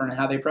little bit different in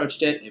how they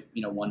approached it.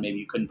 You know, one, maybe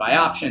you couldn't buy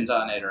options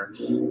on it, or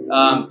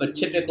but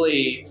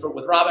typically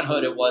with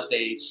Robinhood, it was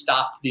they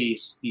stopped the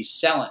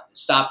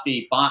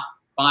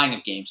buying of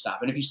GameStop,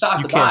 and if you stop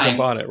the buying, can't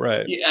jump on it,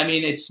 right? I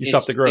mean, it's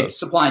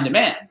supply and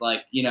demand.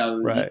 Like, you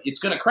know, right. It's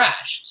going to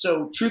crash.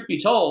 So, truth be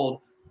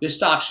told, this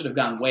stock should have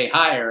gone way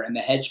higher, and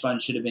the hedge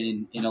fund should have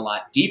been in a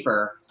lot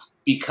deeper.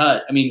 Because,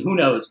 I mean, who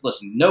knows?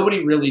 Listen,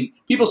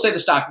 people say the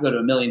stock could go to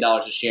 $1 million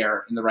a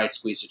share in the right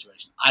squeeze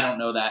situation. I don't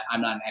know that. I'm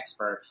not an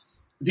expert.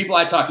 The people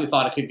I talked to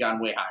thought it could have gone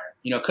way higher.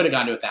 You know, it could have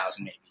gone to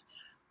 1,000 maybe,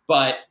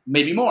 but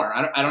maybe more.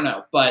 I don't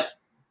know. But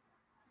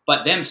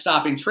them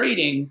stopping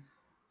trading,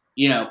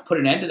 you know, put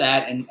an end to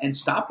that and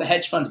stop the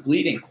hedge funds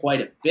bleeding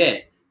quite a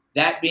bit.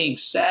 That being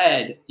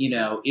said,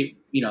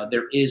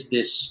 there is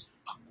this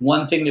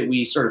one thing that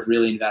we sort of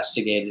really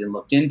investigated and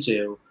looked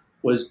into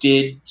was,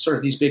 did sort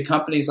of these big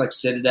companies like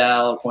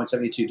Citadel,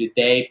 Point72, did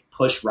they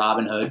push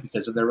Robinhood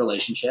because of their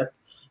relationship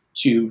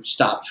to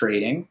stop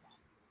trading?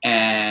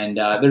 And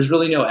there's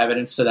really no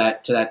evidence to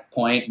that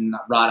point. And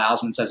Rod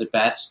Alsman says it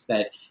best,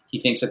 that he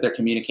thinks that their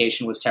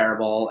communication was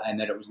terrible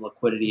and that it was a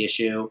liquidity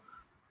issue.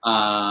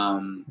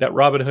 That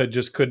Robinhood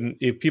just couldn't,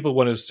 if people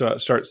wanted to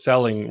start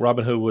selling,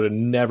 Robinhood would have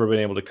never been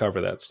able to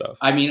cover that stuff.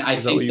 I mean, I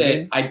think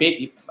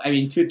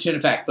to an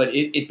effect, but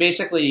it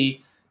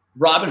basically,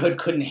 Robinhood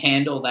couldn't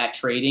handle that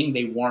trading.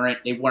 They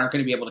weren't going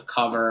to be able to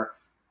cover.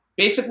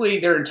 Basically,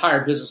 their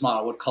entire business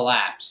model would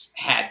collapse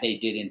had they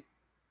didn't.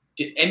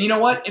 And you know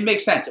what? It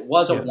makes sense. It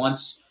was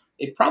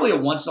probably a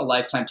once in a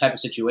lifetime type of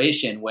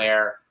situation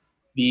where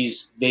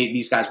these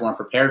guys weren't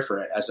prepared for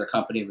it as their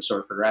company was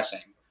sort of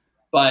progressing.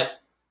 But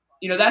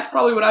you know, that's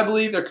probably what I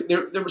believe.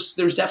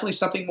 There's definitely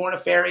something more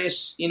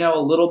nefarious, you know,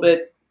 a little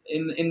bit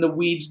in the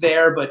weeds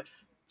there, but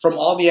from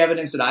all the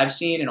evidence that I've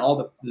seen and all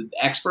the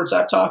experts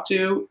I've talked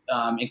to,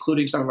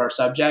 including some of our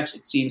subjects,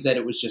 it seems that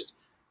it was just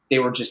they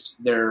were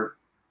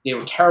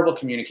terrible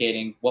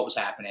communicating what was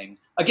happening.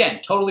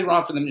 Again, totally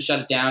wrong for them to shut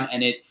it down,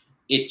 and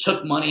it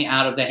took money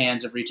out of the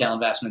hands of retail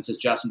investments, as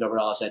Justin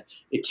Doverdola said.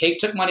 It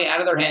took money out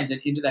of their hands and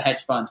into the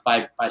hedge funds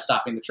by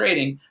stopping the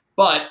trading,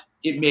 but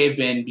it may have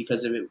been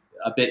because of it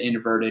a bit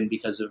inadvertent,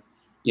 because of,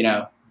 you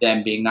know,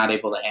 them being not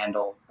able to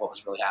handle what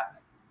was really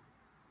happening.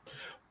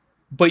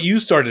 But you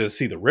started to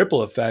see the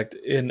ripple effect,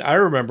 and I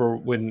remember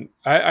when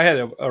I had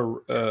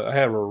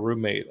a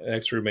roommate, an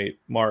ex-roommate,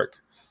 Mark,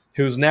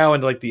 who's now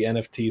into like the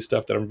NFT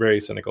stuff that I'm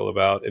very cynical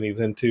about, and he's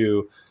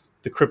into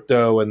the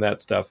crypto and that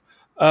stuff.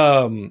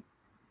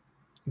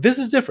 This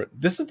is different.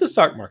 This is the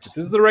stock market.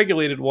 This is the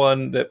regulated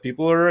one that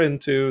people are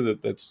into,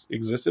 that's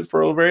existed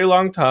for a very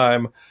long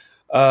time.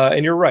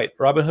 And you're right,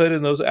 Robinhood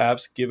and those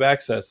apps give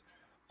access.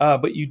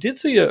 But you did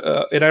see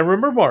and I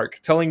remember Mark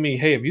telling me,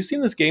 "Hey, have you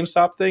seen this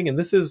GameStop thing?" And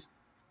this is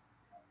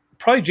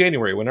probably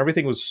January when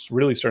everything was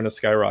really starting to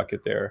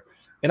skyrocket there.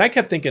 And I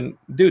kept thinking,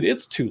 dude,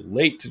 it's too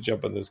late to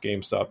jump on this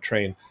GameStop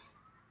train.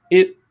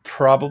 It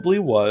probably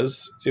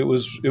was. It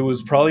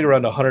was probably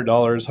around $100,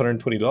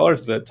 $120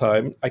 at that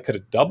time. I could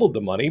have doubled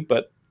the money,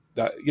 but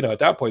that, at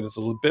that point, it's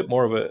a little bit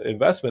more of an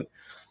investment.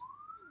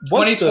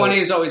 2020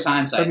 is always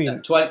hindsight. 20,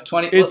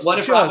 what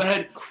if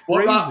Robinhood?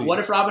 What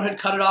if Robinhood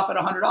cut it off at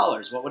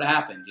 $100? What would have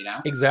happened?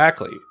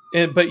 Exactly.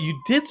 But you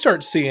did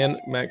start seeing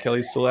Matt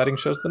Kelly still adding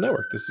shows to the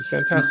network. This is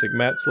fantastic.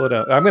 Matt, slow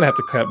down. I'm going to have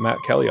to cut Matt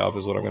Kelly off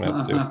is what I'm going to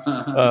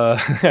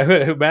have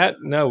to do. Matt,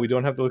 no, we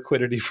don't have the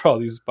liquidity for all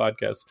these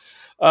podcasts.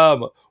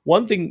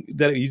 One thing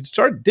that you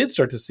did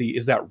start to see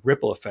is that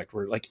ripple effect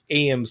where like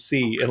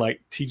AMC and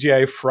like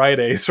TGI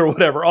Fridays or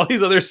whatever, all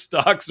these other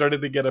stocks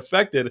started to get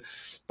affected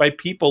by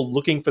people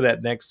looking for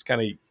that next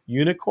kind of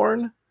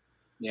unicorn.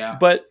 Yeah.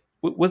 But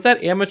was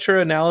that amateur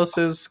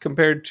analysis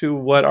compared to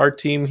what our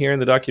team here in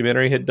the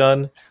documentary had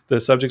done, the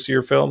subjects of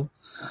your film?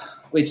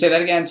 Wait, say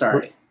that again.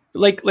 Sorry.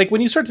 Like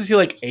when you start to see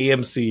like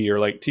AMC or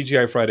like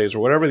TGI Fridays or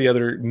whatever the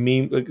other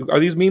meme, are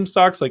these meme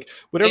stocks? Like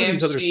whatever AMC,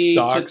 these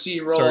other stocks,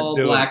 Tootsie Roll,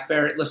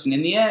 BlackBerry. Listen,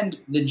 in the end,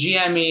 the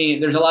GME.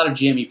 There's a lot of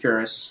GME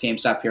purists,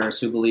 GameStop purists,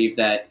 who believe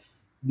that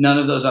none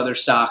of those other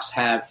stocks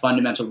have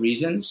fundamental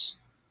reasons.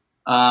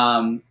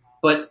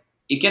 But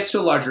it gets to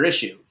a larger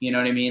issue. You know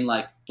what I mean?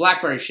 Like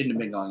BlackBerry shouldn't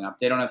have been going up.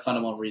 They don't have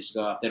fundamental reasons to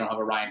go up. They don't have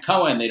a Ryan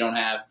Cohen. They don't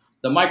have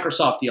the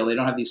Microsoft deal. They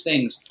don't have these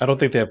things. I don't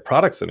think they have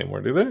products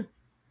anymore, do they?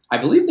 I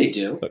believe they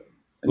do.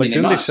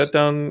 Didn't they shut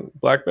down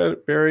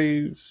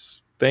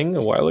BlackBerry's thing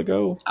a while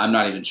ago? I'm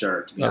not even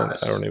sure, to be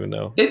honest. I don't even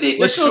know.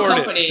 They're still a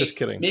company. Just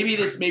kidding. Maybe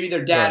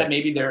their data. Right.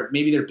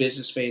 Maybe they're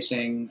business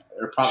facing,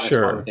 or probably that's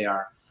probably what they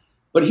are.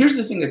 But here's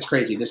the thing that's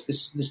crazy.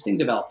 This thing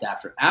developed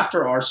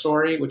after our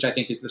story, which I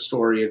think is the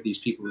story of these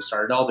people who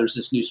started all. There's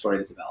this new story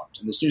that developed,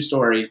 and this new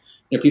story,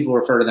 people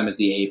refer to them as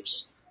the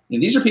apes.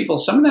 These are people,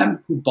 some of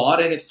them who bought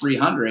it at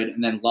 300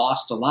 and then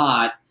lost a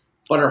lot,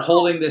 but are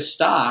holding this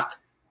stock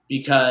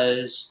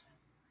because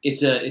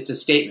it's a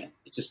statement.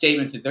 It's a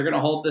statement that they're going to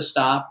hold this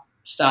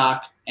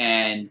stock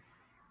and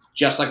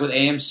just like with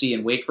AMC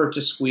and wait for it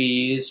to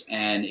squeeze.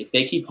 And if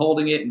they keep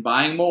holding it and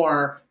buying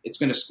more, it's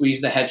going to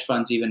squeeze the hedge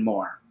funds even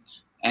more.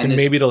 And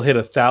maybe it'll hit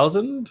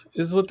 1,000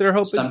 is what they're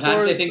hoping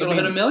sometimes for. They think it'll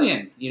hit 1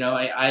 million. And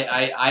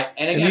again,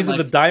 and these are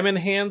the diamond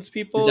hands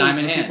people. The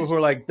diamond hands people who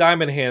are like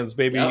diamond hands,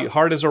 baby,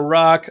 hard as a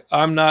rock.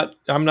 I'm not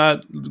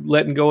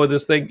letting go of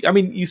this thing. I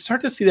mean, you start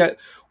to see that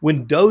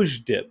when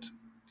Doge dipped.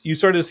 You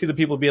started to see the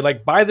people being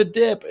like, buy the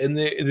dip, and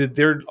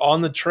they're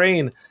on the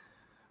train.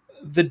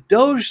 The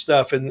Doge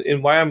stuff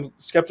and why I'm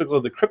skeptical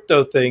of the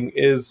crypto thing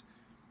is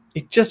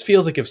it just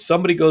feels like if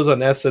somebody goes on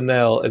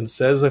SNL and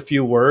says a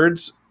few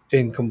words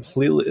and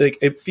completely,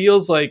 it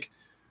feels like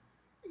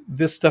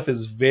this stuff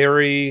is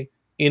very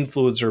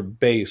influencer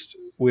based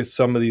with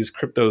some of these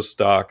crypto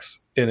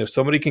stocks. And if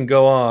somebody can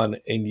go on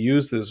and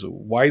use this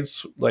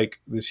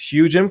this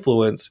huge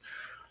influence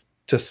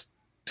to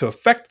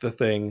affect the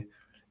thing,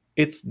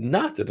 it's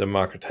not the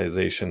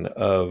democratization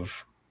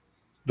of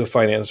the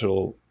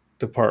financial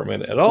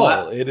department at all.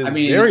 Well, it is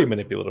very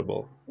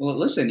manipulatable. Well,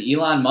 listen,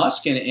 Elon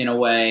Musk in a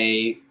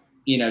way,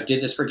 did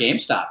this for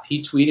GameStop.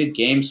 He tweeted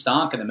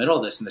GameStonk in the middle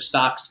of this and the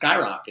stock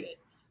skyrocketed.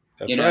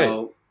 That's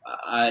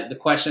right. The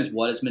question is,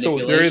 what is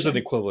manipulation? So there is an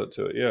equivalent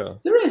to it. Yeah,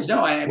 there is.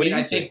 No, I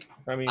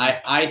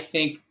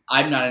think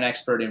I'm not an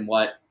expert in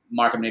what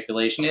market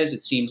manipulation is.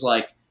 It seems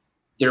like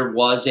there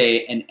was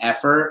an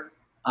effort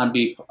on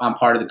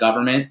part of the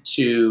government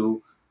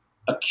to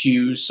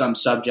accuse some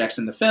subjects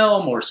in the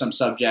film or some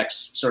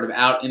subjects sort of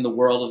out in the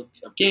world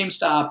of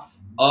GameStop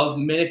of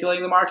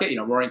manipulating the market.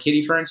 Roaring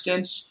Kitty, for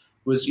instance,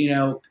 was,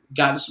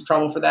 got into some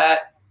trouble for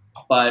that,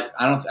 but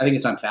I think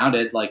it's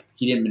unfounded. Like,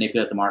 he didn't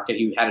manipulate the market.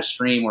 He had a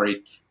stream where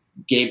he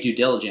gave due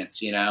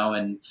diligence,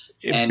 and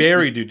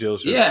very due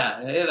diligence.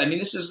 Yeah. I mean,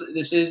 this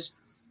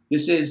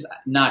is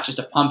not just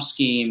a pump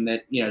scheme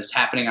that, is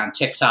happening on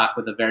TikTok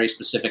with a very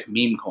specific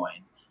meme coin.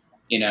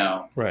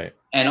 Right.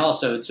 And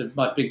also it's a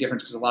big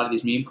difference because a lot of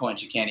these meme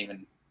coins you can't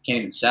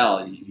even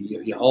sell.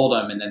 You hold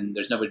them and then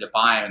there's nobody to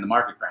buy them and the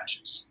market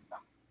crashes.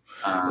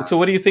 So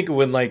what do you think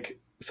when like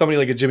somebody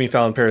like a Jimmy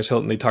Fallon, Paris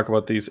Hilton, they talk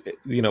about these,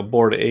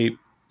 Bored Ape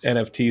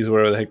NFTs or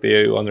whatever the heck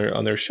they do on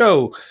their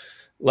show?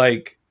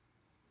 Like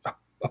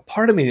a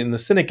part of me, and the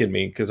cynic in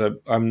me, because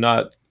I'm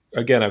not.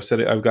 Again, I've said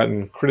it. I've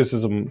gotten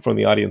criticism from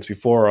the audience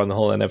before on the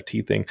whole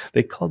NFT thing.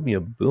 They called me a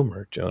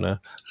boomer,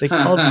 Jonah. They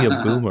called me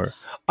a boomer.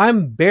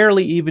 I'm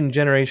barely even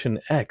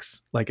Generation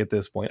X. Like at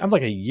this point, I'm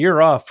like a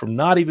year off from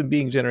not even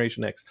being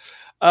Generation X.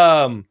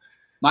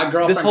 My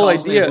girlfriend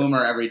calls me a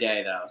boomer every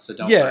day, though. So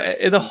don't. Yeah,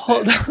 and the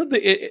whole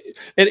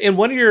and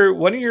one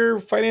of your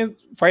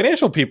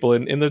financial people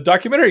in the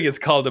documentary gets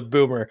called a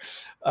boomer.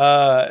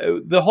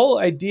 The whole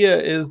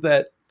idea is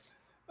that.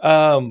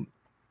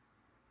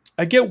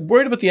 I get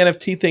worried about the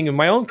NFT thing, and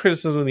my own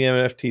criticism of the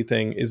NFT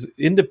thing is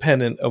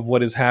independent of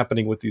what is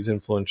happening with these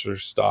influencer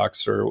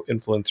stocks or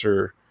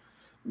influencer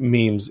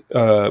meme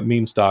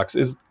stocks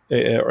or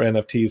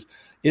NFTs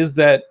is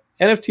that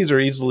NFTs are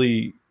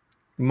easily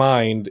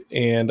mined,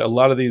 and a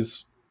lot of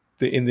these,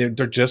 they're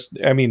just,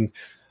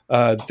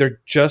 they're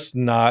just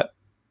not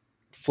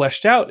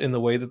fleshed out in the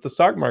way that the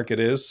stock market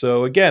is.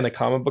 So again, a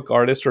comic book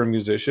artist or a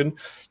musician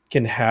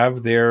can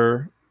have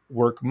their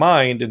work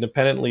mined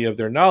independently of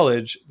their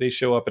knowledge. They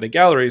show up in a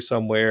gallery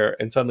somewhere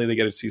and suddenly they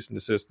get a cease and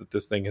desist that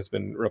this thing has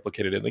been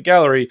replicated in the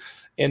gallery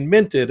and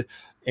minted,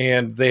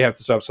 and they have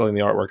to stop selling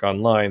the artwork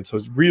online. So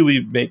it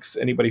really makes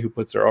anybody who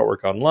puts their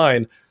artwork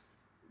online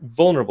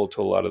vulnerable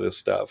to a lot of this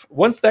stuff.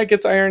 Once that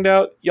gets ironed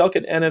out, y'all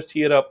can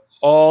NFT it up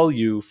all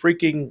you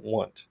freaking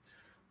want.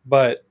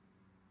 But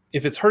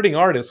if it's hurting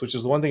artists, which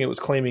is the one thing it was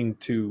claiming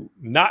to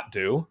not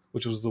do,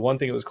 which was the one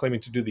thing it was claiming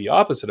to do the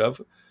opposite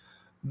of,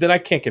 then I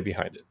can't get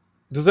behind it.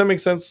 Does that make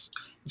sense,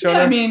 Jonah?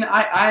 Yeah, I mean,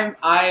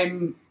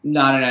 I'm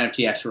not an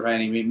NFT expert by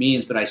any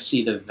means, but I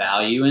see the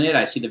value in it.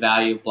 I see the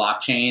value of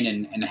blockchain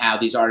and how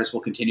these artists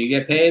will continue to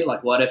get paid.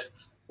 Like, what if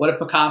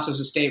Picasso's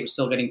estate was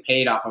still getting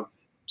paid off of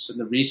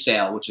the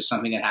resale, which is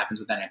something that happens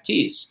with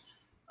NFTs.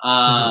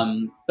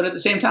 But at the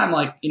same time,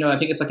 like, I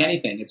think it's like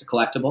anything. It's a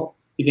collectible.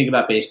 You think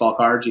about baseball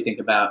cards, you think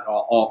about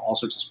all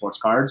sorts of sports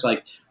cards.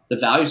 Like, the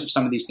values of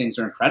some of these things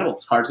are incredible.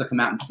 Cards that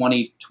come out in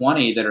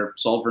 2020 that are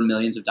sold for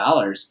millions of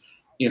dollars.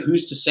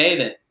 Who's to say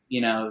that,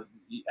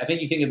 I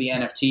think you think of the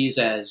NFTs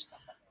as,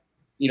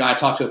 I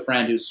talked to a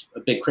friend who's a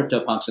big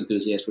CryptoPunks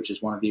enthusiast, which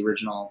is one of the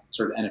original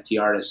sort of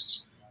NFT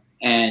artists.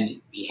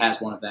 And he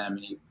has one of them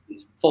and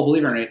he's a full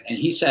believer in it. And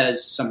he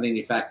says something to the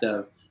effect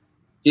of,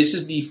 this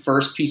is the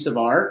first piece of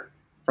art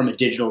from a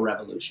digital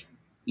revolution.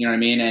 You know what I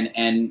mean? And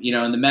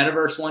in the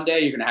metaverse one day,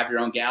 you're going to have your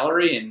own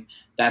gallery and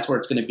that's where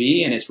it's going to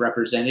be. And it's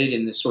represented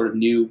in this sort of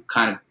new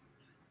kind of,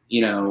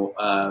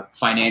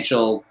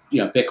 financial,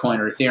 Bitcoin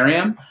or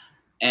Ethereum.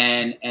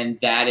 And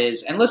that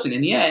is, and listen,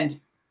 in the end,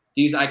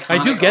 these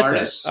iconic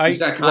artists,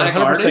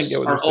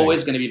 are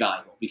always going to be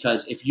valuable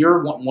because if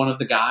you're one of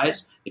the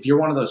guys, if you're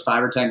one of those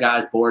 5 or 10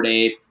 guys, Bored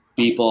Ape,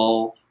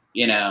 Beeple,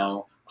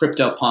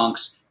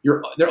 CryptoPunks,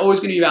 they're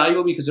always going to be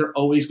valuable because they're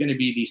always going to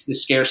be the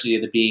scarcity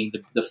of being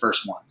the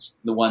first ones,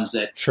 the ones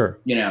that, sure,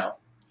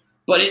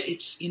 but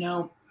it's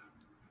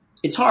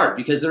hard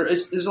because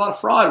there's a lot of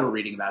fraud we're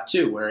reading about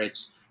too, where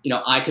it's,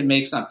 I could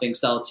make something,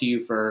 sell it to you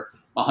for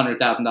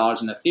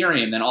 $100,000 in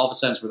Ethereum, then all of a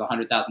sudden it's worth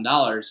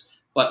 $100,000,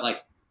 but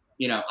like,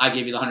 I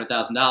gave you the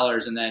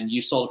 $100,000 and then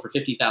you sold it for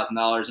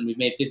 $50,000 and we've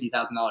made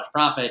 $50,000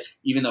 profit,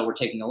 even though we're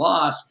taking a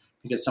loss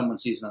because someone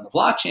sees it on the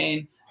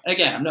blockchain. And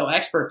again, I'm no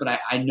expert, but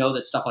I know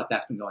that stuff like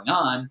that's been going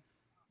on.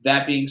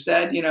 That being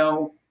said,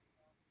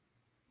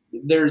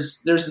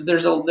 there's it's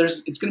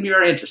going to be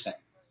very interesting.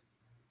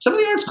 Some of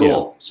the art's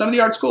cool. Yeah. Some of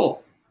the art's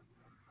cool.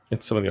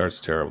 And some of the art's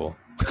terrible.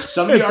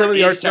 Some of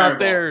the art's not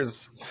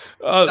theirs.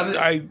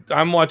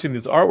 I'm watching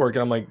this artwork and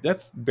I'm like,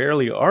 that's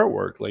barely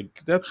artwork.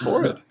 Like, that's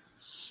horrid.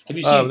 Have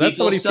you seen that's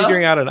somebody stuff?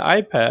 Figuring out an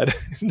iPad.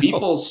 No.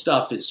 People's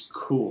stuff is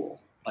cool.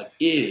 Like,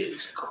 it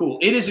is cool.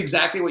 It is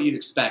exactly what you'd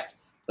expect,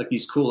 like,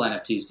 these cool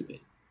NFTs to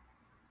be.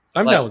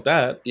 I'm down with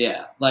that.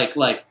 Yeah, like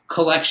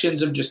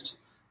collections of just,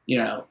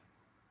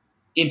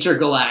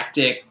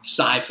 intergalactic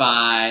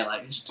sci-fi.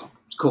 Like, it's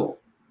cool.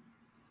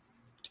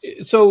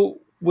 So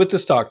with the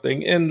stock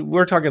thing, and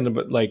we're talking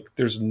about like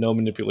there's no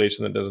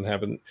manipulation that doesn't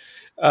happen.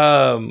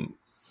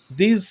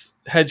 These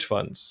hedge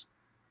funds,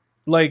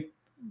 like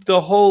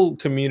the whole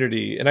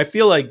community, and I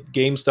feel like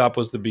GameStop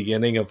was the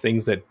beginning of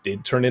things that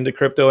did turn into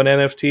crypto and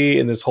NFT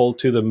and this whole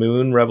to the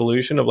moon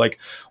revolution of like,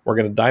 we're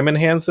going to diamond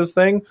hands this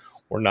thing.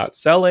 We're not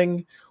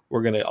selling.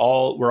 We're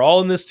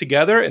all in this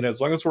together. And as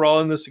long as we're all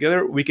in this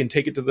together, we can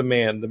take it to the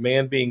man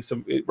being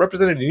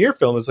represented in your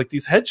film is like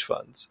these hedge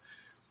funds.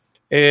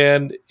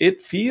 And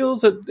it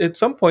feels at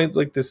some point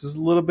like this is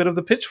a little bit of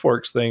the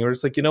pitchforks thing, where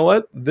it's like, you know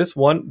what, these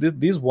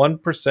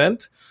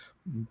 1%,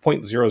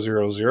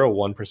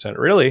 0.0001%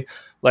 really,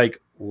 like,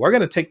 we're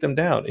going to take them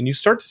down. And you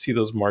start to see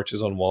those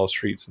marches on Wall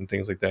Streets and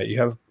things like that. You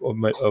have a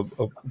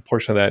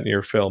portion of that in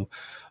your film.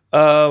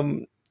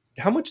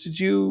 How much did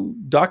you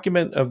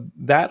document of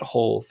that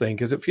whole thing?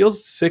 Because it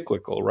feels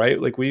cyclical,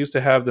 right? Like we used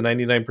to have the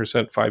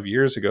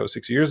 99%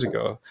 6 years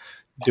ago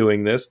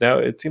doing this. Now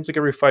it seems like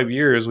every 5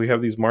 years we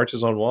have these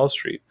marches on Wall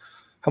Street.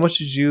 How much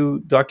did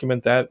you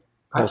document that?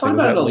 I thought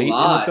about it a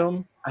lot.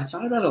 I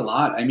thought about it a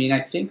lot. I mean, I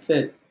think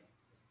that,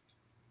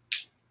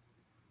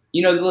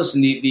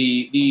 listen,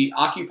 the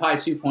Occupy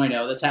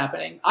 2.0 that's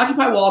happening,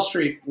 Occupy Wall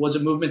Street was a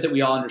movement that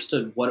we all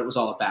understood what it was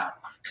all about.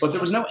 But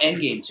there was no end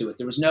game to it.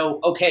 There was no,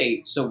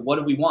 okay, so what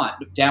do we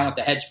want? Down with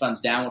the hedge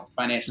funds, down with the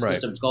financial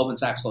systems, Goldman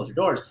Sachs close your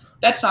doors.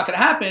 That's not going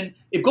to happen.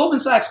 If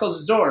Goldman Sachs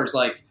closes doors,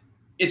 like,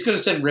 it's going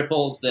to send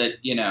ripples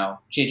that,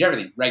 change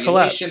everything.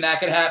 Regulation, that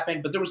could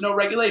happen, but there was no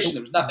regulation.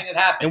 There was nothing that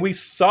happened. And we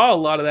saw a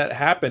lot of that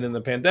happen in the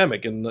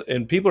pandemic,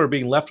 and people are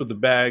being left with the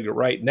bag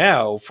right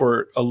now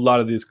for a lot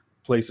of these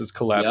places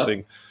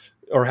collapsing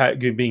or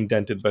being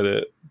dented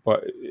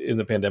in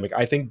the pandemic.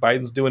 I think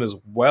Biden's doing as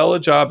well a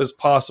job as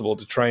possible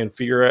to try and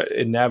figure out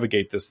and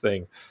navigate this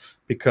thing,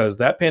 because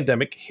that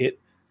pandemic hit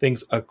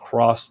things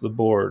across the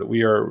board.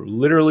 We are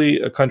literally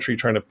a country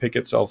trying to pick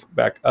itself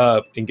back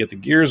up and get the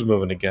gears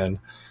moving again.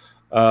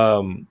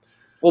 Well,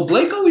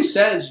 Blake always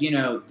says,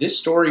 this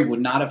story would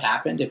not have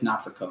happened if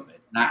not for COVID.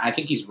 And I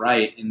think he's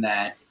right in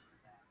that.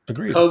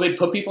 Agreed. COVID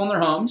put people in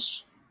their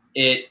homes.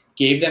 It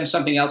gave them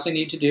something else they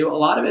need to do. A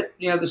lot of it,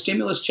 the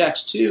stimulus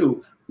checks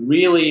too,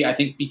 really, I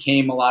think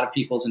became a lot of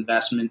people's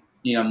investment,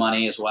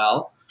 money as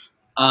well.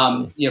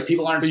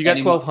 People aren't. So you got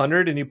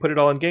 $1,200 and you put it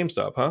all in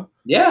GameStop, huh?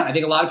 Yeah, I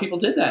think a lot of people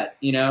did that.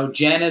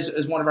 Jen,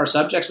 as one of our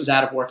subjects, was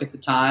out of work at the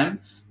time,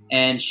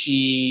 and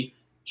she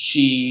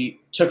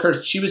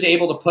was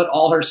able to put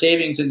all her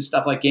savings into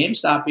stuff like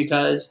GameStop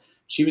because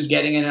she was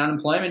getting an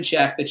unemployment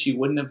check that she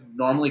wouldn't have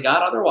normally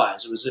got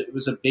otherwise. It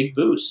was a big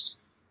boost.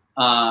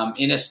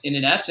 In a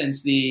sense,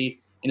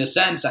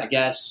 I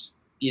guess,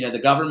 the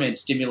government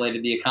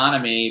stimulated the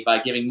economy by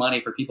giving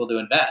money for people to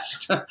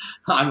invest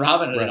on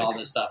Robinhood and all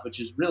this stuff, which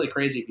is really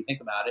crazy if you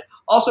think about it.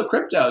 Also,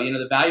 crypto,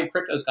 the value of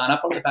crypto has gone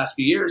up over the past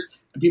few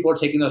years, and people are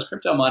taking those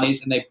crypto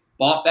monies and they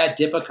bought that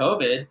dip of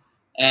COVID.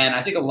 And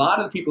I think a lot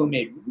of the people who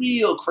made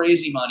real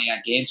crazy money on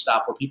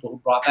GameStop were people who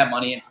brought that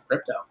money in for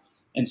crypto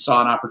and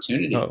saw an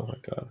opportunity. Oh my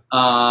God.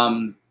 I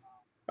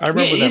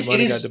remember that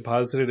money got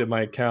deposited in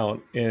my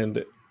account,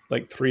 and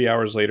like 3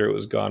 hours later it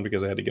was gone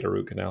because I had to get a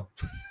root canal.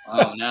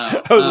 Oh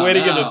no. I was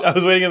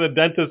waiting in the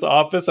dentist's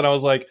office, and I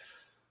was like,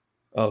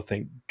 oh,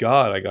 thank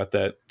God I got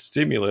that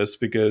stimulus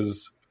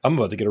because I'm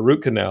about to get a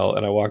root canal.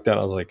 And I walked out,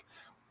 I was like,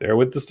 there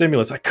with the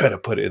stimulus. I could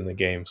have put it in the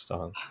game,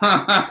 Stong.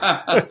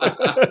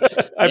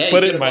 I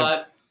put it in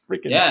my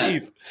freaking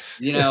teeth.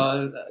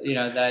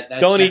 That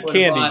don't eat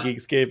candy,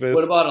 Geekscapists.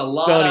 What about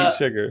don't eat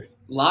sugar?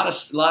 Lot of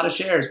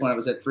shares when it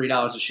was at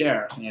 $3 a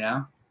share.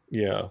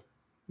 Yeah.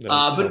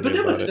 But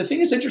the thing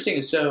that's interesting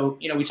is, so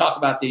we talk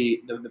about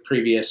the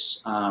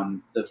previous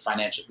the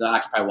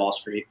Occupy Wall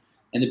Street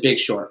and The Big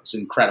Short. It's an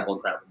incredible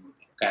movie.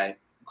 Okay,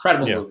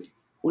 incredible movie.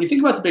 When you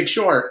think about The Big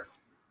Short,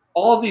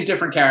 all of these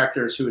different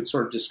characters who had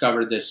sort of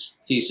discovered this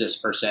thesis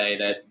per se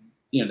that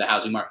the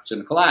housing market was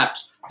going to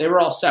collapse, they were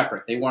all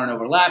separate. They weren't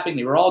overlapping.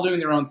 They were all doing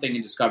their own thing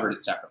and discovered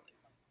it separately.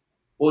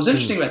 What was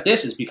interesting about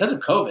this is because of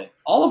COVID,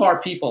 all of our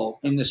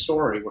people in this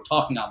story were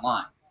talking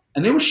online,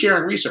 and they were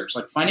sharing research.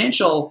 Like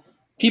financial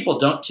people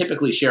don't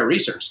typically share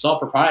research. It's all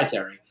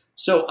proprietary.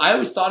 So I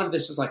always thought of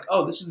this as like,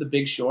 oh, this is The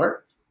Big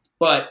Short,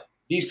 but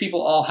these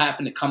people all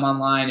happen to come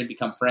online and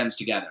become friends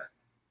together.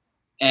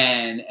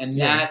 And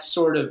that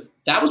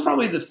was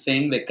probably the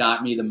thing that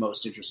got me the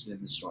most interested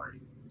in the story.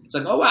 It's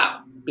like, oh,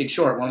 wow, Big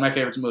Short, one of my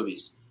favorite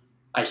movies.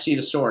 I see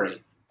the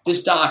story.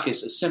 This doc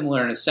is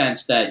similar in a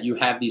sense that you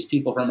have these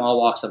people from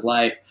all walks of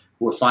life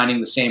who are finding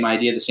the same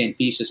idea, the same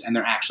thesis, and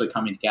they're actually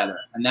coming together.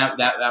 And that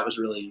was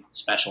really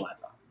special, I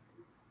thought.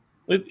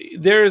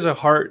 There is a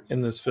heart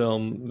in this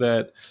film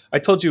that I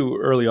told you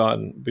early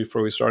on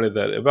before we started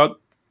that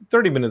about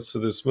 30 minutes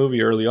of this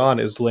movie early on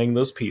is laying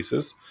those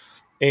pieces.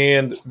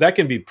 And that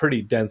can be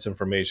pretty dense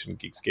information,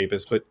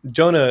 Geekscapists, but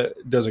Jonah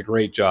does a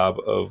great job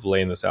of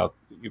laying this out.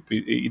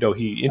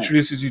 He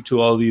introduces you to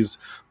all these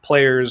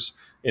players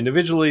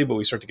individually, but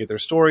we start to get their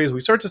stories. We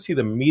start to see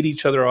them meet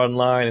each other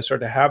online and start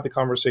to have the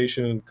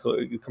conversation and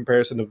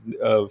comparison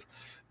of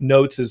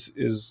notes,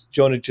 as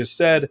Jonah just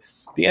said.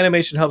 The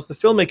animation helps. The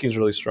filmmaking is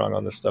really strong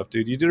on this stuff,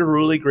 dude. You did a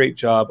really great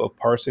job of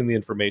parsing the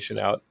information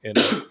out in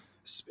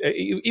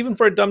even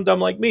for a dumb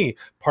like me,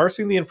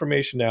 parsing the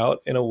information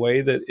out in a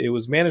way that it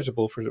was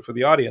manageable for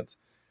the audience.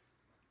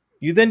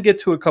 You then get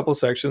to a couple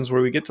sections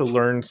where we get to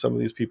learn some of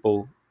these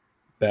people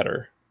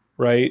better,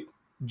 right?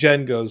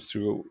 Jen goes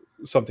through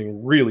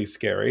something really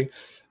scary,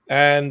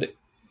 and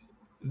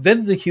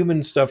then the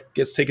human stuff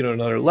gets taken to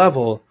another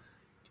level,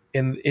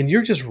 and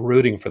you're just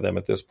rooting for them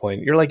at this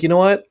point. You're like, you know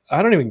what?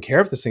 I don't even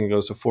care if this thing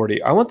goes to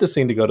 40. I want this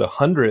thing to go to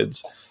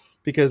hundreds.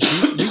 Because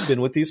we've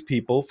been with these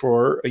people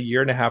for a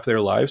year and a half of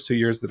their lives, 2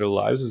 years of their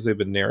lives, as they've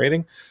been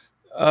narrating.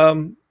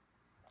 We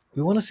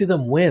want to see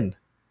them win,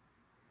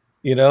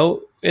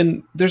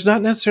 And there's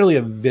not necessarily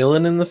a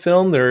villain in the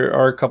film. There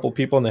are a couple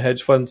people on the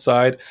hedge fund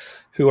side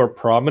who are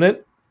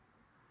prominent.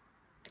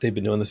 They've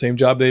been doing the same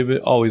job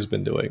they've always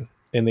been doing.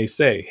 And they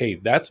say, hey,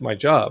 that's my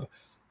job.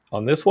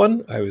 On this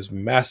one, I was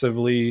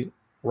massively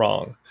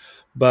wrong.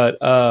 But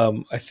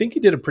I think he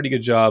did a pretty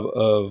good job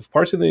of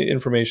parsing the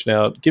information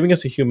out, giving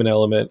us a human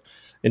element,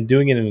 and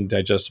doing it in a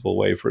digestible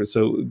way for it.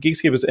 So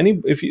Geekscape,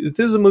 if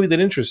this is a movie that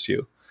interests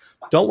you,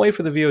 don't wait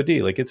for the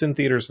VOD. Like, it's in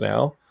theaters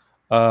now.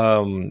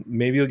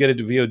 Maybe you'll get it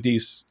to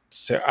VOD.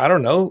 I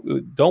don't know.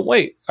 Don't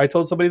wait. I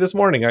told somebody this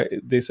morning.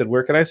 They said,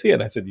 where can I see it?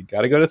 And I said, you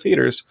got to go to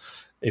theaters.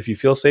 If you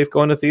feel safe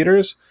going to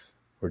theaters,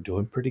 we're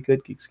doing pretty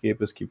good,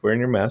 Geekscapists. Keep wearing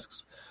your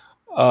masks.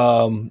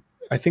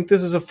 I think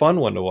this is a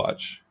fun one to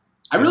watch.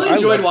 I really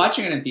enjoyed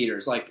watching it in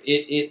theaters. Like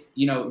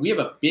we have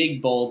a big,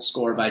 bold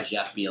score by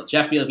Jeff Beal.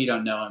 Jeff Beal, if you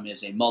don't know him,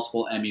 is a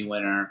multiple Emmy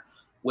winner.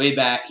 Way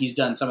back, he's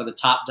done some of the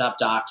top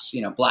docs,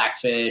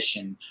 Blackfish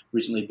and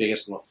recently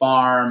Biggest Little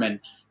Farm. And,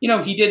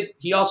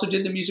 he also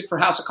did the music for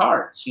House of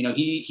Cards.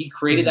 He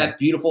created that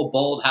beautiful,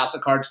 bold House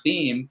of Cards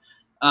theme.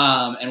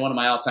 And one of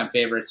my all-time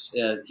favorites,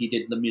 he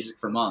did the music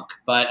for Monk,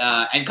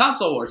 and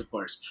Console Wars, of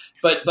course.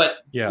 But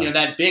yeah.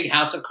 That big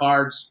House of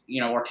Cards,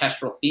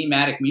 orchestral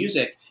thematic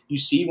music you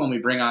see when we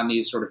bring on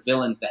these sort of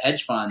villains, the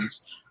hedge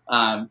funds.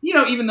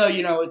 Even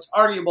though it's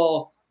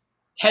arguable,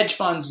 hedge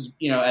funds,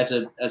 as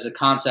a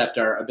concept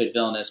are a bit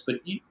villainous, but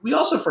we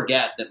also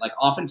forget that like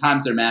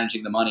oftentimes they're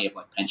managing the money of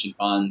like pension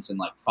funds and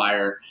like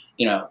fire,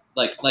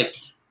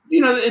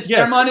 it's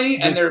their money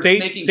and they're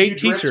making state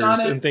huge rips teachers on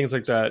it and things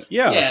like that.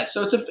 Yeah. Yeah.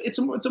 So it's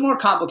a more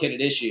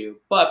complicated issue.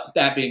 But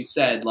that being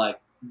said, like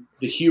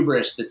the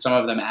hubris that some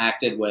of them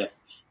acted with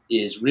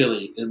is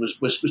really,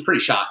 was pretty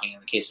shocking in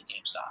the case of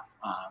GameStop.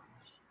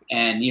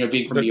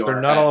 Being from New York.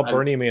 They're not all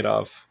Bernie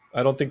Madoff.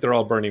 I don't think they're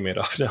all Bernie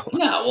Madoff, no.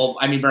 No, well,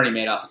 I mean, Bernie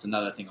Madoff is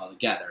another thing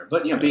altogether.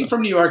 But, being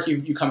from New York,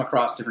 you come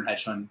across different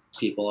hedge fund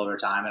people over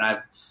time.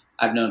 And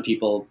I've known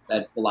people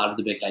at a lot of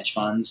the big hedge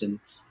funds and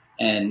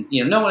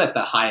no one at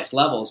the highest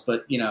levels,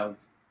 but,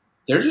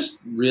 they're just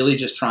really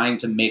just trying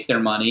to make their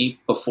money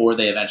before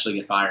they eventually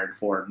get fired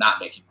for not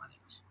making money.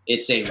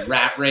 It's a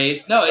rat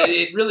race. No,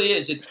 it really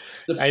is. It's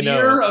the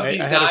fear of these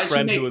guys had a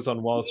friend who make who was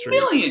on Wall Street.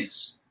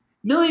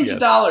 Millions of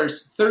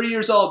dollars, 30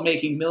 years old,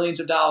 making millions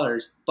of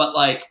dollars, but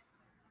like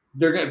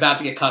they're about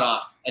to get cut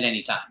off at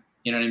any time.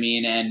 You know what I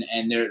mean?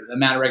 And the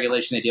amount of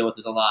regulation they deal with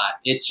is a lot.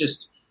 It's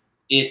just,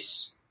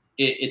 it's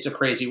a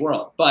crazy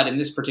world. But in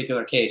this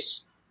particular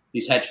case,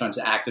 these hedge funds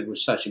acted with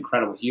such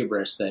incredible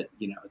hubris that,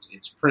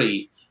 it's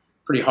pretty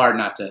hard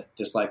not to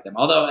dislike them.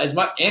 Although as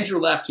much Andrew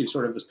Left, who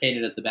sort of was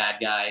painted as the bad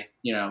guy,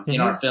 in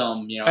our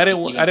film, I didn't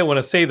want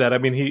to say that. I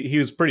mean, he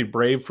was pretty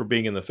brave for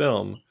being in the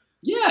film.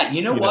 Yeah.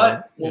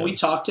 When we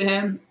talked to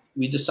him,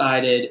 we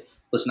decided,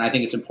 listen, I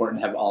think it's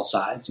important to have all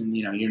sides. And,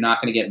 you're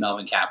not going to get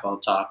Melvin Capo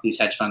talk. These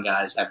hedge fund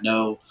guys have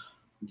no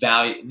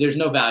value. There's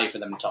no value for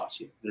them to talk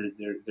to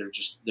you. They're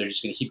just going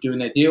to keep doing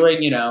what they're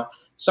doing.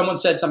 Someone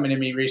said something to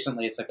me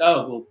recently. It's like,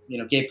 oh,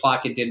 well, Gabe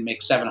Plotkin didn't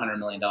make $700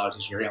 million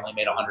this year. He only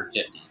made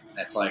 150. And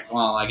it's like,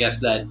 well, I guess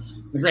that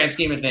in the grand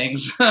scheme of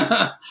things.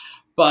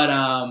 But,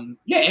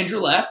 Andrew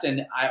Left.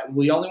 And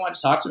we only wanted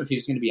to talk to him if he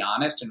was going to be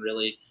honest and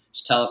really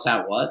just tell us how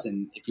it was.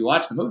 And if you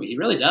watch the movie, he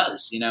really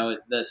does.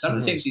 Some of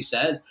the things he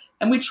says.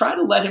 And we try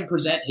to let him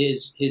present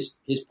his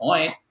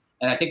point,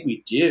 and I think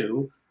we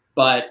do.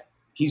 But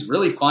he's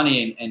really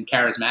funny and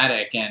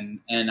charismatic,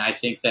 and I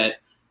think that,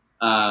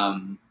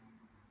 I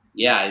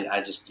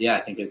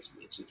think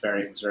it's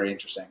very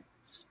interesting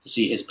to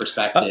see his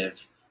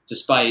perspective,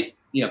 despite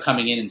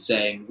coming in and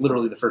saying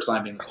literally the first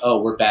line being,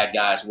 "Oh, we're bad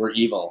guys, we're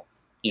evil."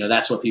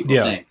 That's what people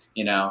think.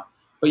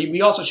 But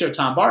we also showed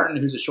Tom Barton,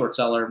 who's a short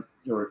seller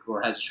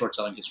or has a short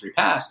selling history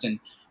past, and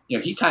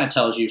he kind of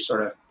tells you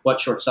sort of what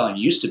short selling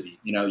used to be.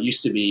 It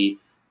used to be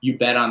you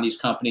bet on these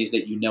companies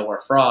that are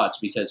frauds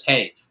because,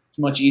 hey, it's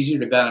much easier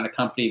to bet on a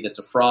company that's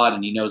a fraud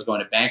and is going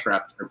to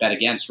bankrupt, or bet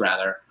against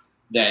rather,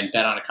 than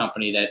bet on a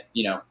company that,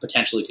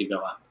 potentially could go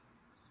up.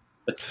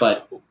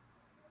 But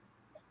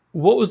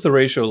what was the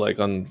ratio like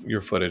on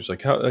your footage?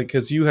 Like how,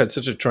 because you had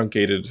such a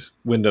truncated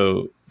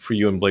window for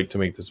you and Blake to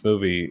make this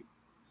movie,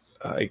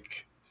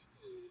 like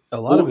a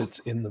lot of it's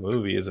in the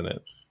movie, isn't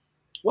it?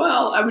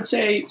 Well, I would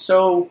say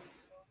so.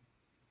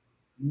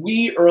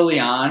 We early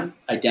on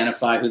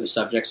identify who the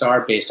subjects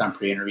are based on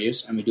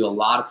pre-interviews, and we do a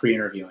lot of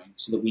pre-interviewing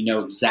so that we know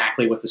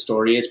exactly what the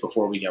story is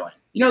before we go in.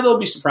 There'll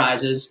be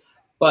surprises,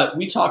 but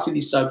we talk to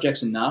these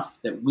subjects enough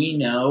that we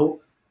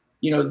know,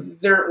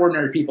 they're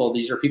ordinary people.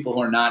 These are people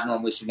who are not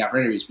normally sitting down for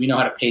interviews. We know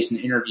how to pace an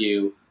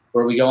interview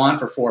where we go on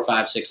for 4,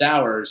 5, 6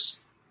 hours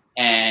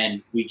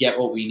and we get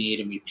what we need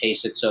and we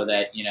pace it so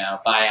that,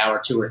 by hour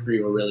 2 or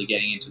 3, we're really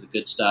getting into the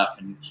good stuff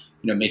and,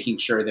 making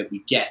sure that we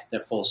get the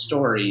full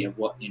story of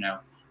what,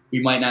 we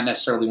might not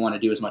necessarily want to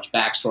do as much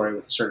backstory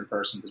with a certain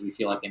person because we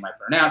feel like they might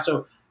burn out.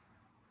 So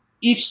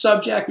each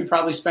subject, we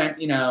probably spent,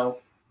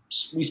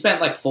 we spent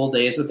like full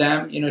days with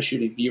them,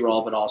 shooting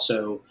B-roll, but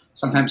also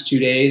sometimes 2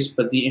 days.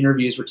 But the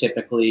interviews were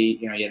typically,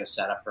 you had to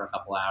set up for a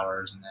couple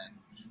hours and then,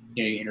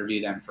 you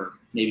interview them for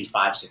maybe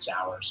 5, 6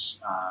 hours.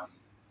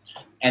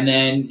 And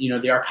then,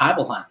 the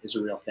archival hunt is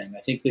a real thing. I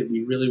think that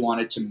we really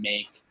wanted to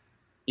make,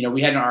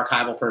 we had an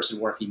archival person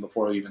working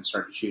before we even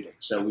started shooting.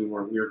 So we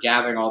were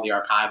gathering all the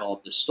archival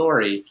of the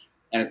story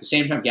and at the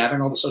same time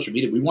gathering all the social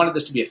media. We wanted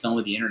this to be a film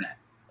of the internet.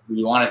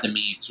 We wanted the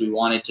memes. We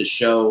wanted to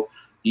show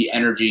the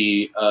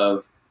energy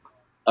of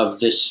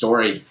this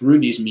story through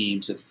these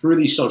memes and through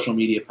these social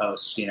media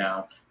posts,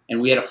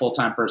 and we had a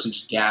full-time person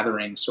just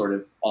gathering sort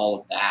of all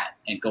of that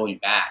and going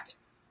back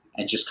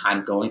and just kind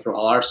of going through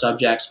all our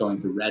subjects, going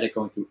through Reddit,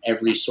 going through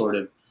every sort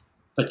of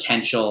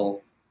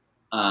potential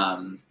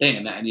thing.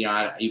 And that,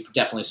 you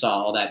definitely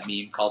saw all that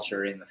meme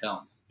culture in the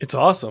film. It's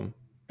awesome.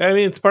 I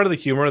mean, it's part of the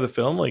humor of the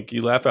film. Like,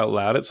 you laugh out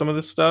loud at some of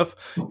this stuff,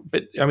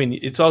 but I mean,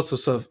 it's also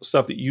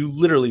stuff that you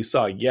literally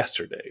saw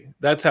yesterday.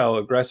 That's how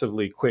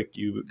aggressively quick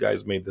you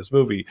guys made this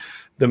movie.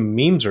 The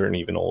memes aren't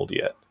even old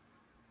yet.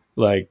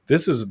 Like,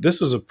 this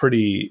is a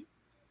pretty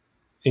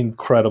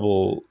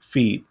incredible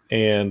feat.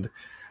 And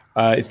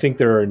I think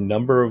there are a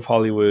number of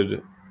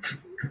Hollywood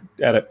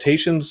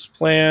adaptations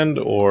planned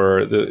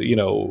or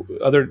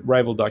other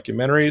rival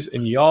documentaries,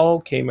 and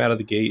y'all came out of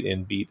the gate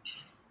and beat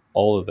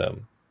all of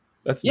them.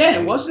 That's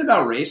insane. It wasn't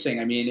about racing.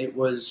 I mean, it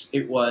was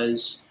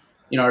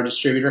our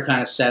distributor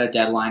kind of set a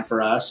deadline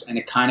for us, and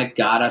it kind of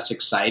got us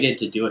excited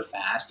to do it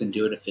fast and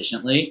do it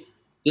efficiently.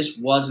 This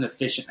wasn't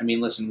efficient. I mean,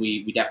 listen,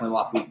 we definitely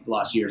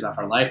lost years off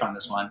our life on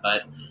this one,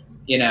 but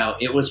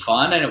it was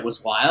fun and it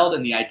was wild.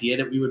 And the idea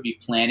that we would be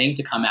planning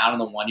to come out on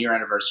the 1-year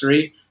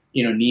anniversary,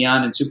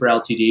 Neon and Super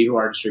LTD, who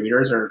are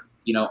distributors, are,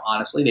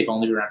 honestly, they've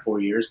only been around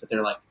 4 years, but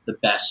they're like the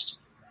best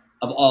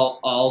of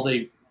all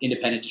the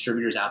independent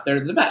distributors out there.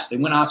 They're the best. They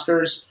win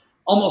Oscars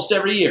almost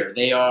every year.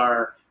 They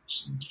are,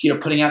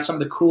 putting out some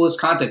of the coolest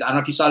content. I don't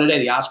know if you saw today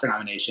the Oscar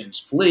nominations.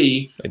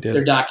 Flea,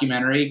 their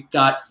documentary,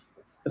 got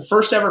the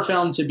first ever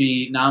film to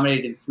be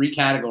nominated in 3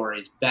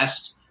 categories: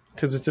 best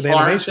because it's an foreign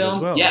animation film.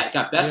 As well. Yeah, it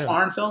got best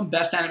foreign film,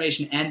 best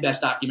animation, and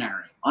best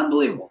documentary.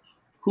 Unbelievable.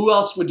 Who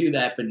else would do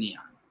that but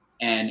Neon?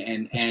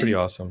 And it's pretty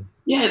awesome.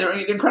 Yeah, they're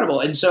incredible.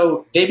 And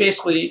so they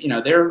basically,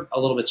 they're a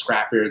little bit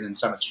scrappier than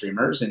some of the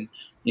streamers, and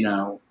we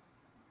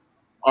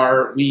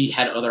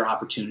had other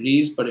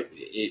opportunities, but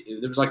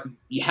it was like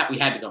we had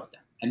to go with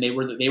them, and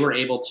they were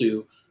able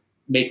to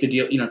make the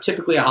deal.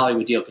 Typically a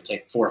Hollywood deal could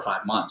take 4 or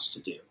 5 months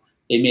to do.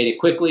 They made it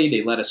quickly.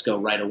 They let us go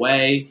right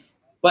away,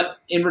 but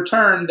in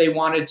return, they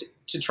wanted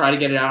to try to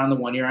get it out on the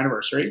 1-year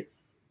anniversary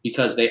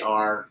because they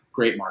are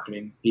great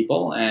marketing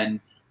people, and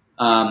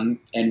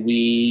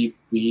we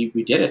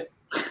did it.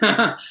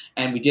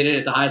 And we did it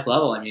at the highest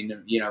level. I mean,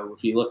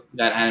 if you look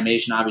at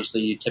animation,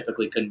 obviously you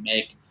typically couldn't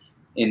make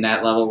in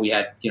that level. We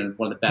had,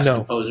 one of the best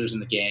composers in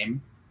the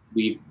game.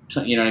 We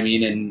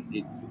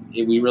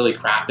really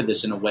crafted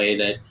this in a way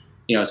that,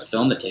 it's a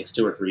film that takes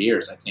 2 or 3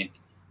 years, I think.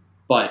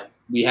 But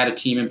we had a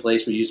team in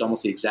place. We used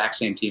almost the exact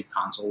same team for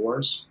Console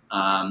Wars.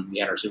 We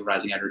had our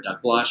supervising editor,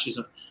 Doug Blush, who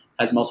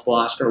has multiple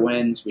Oscar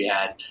wins. We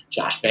had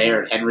Josh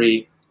Bayer and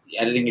Henry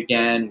editing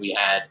again. We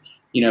had,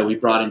 we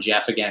brought in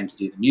Jeff again to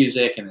do the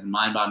music, and then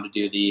Mindbomb to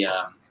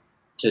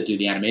do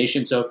the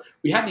animation. So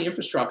we had the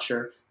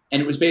infrastructure,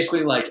 and it was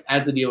basically like,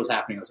 as the deal was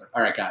happening, I was like,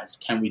 all right, guys,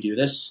 can we do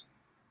this?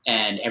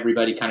 And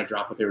everybody kind of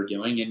dropped what they were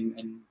doing,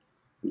 and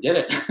we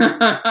did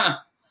it.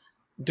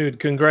 Dude,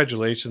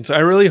 congratulations. I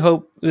really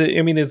hope,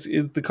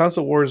 is the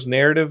Console Wars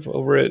narrative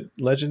over at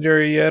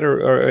Legendary yet,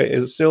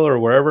 or still, or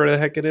wherever the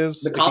heck it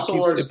is? The Console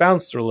Wars, it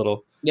bounced a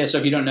little. Yeah, so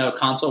if you don't know,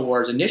 Console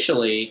Wars,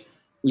 initially,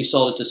 we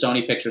sold it to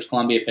Sony Pictures,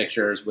 Columbia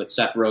Pictures, with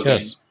Seth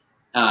Rogen,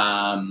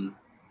 Evan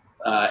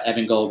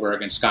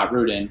Goldberg, and Scott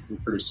Rudin, who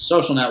produced The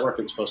Social Network.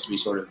 It was supposed to be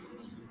sort of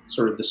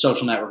the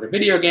social network of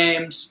video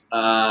games.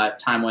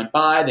 Time went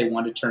by. They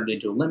wanted to turn it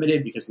into a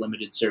limited because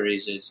limited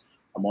series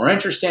are more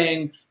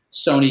interesting.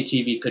 Sony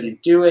TV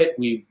couldn't do it.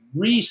 We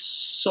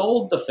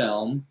resold the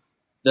film,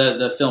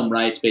 the film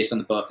rights based on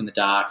the book and the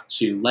doc,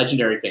 to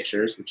Legendary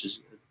Pictures, which is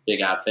a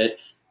big outfit.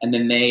 And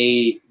then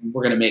they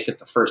were going to make it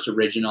the first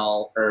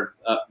original, or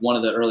one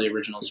of the early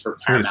originals for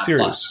Paramount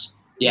Plus.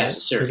 Yeah, it's a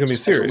series. It was going to be a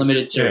series. It's a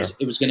limited series. Yeah.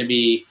 It was going to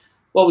be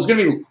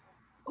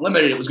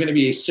limited. It was going to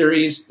be a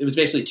series. It was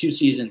basically 2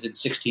 seasons in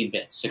 16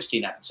 bits,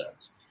 16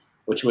 episodes,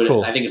 which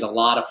I think is a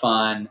lot of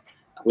fun.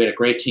 We had a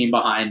great team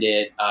behind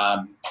it.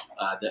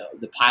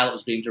 The pilot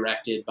was being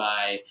directed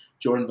by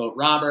Jordan Vogt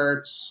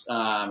Roberts,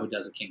 who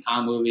does the King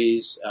Kong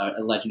movies,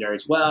 Legendary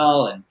as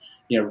well, and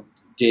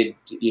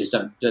he's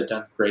done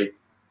great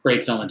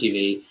film and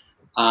TV.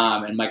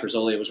 And Mike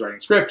Rizzoli was writing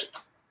the script.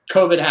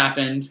 COVID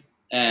happened,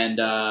 and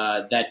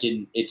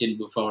it didn't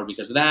move forward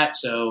because of that.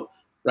 So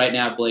right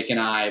now, Blake and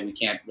I, we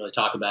can't really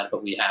talk about it,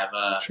 but we have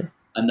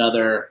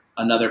another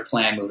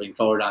plan moving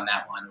forward on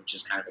that one, which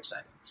is kind of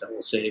exciting. So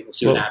we'll see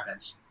what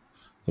happens.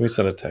 Let me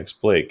send a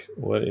text. Blake,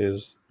 what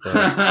is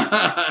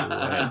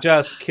that?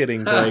 Just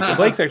kidding, Blake.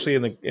 Blake's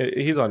actually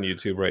he's on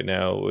YouTube right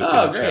now in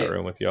the chat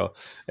room with y'all.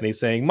 And he's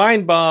saying,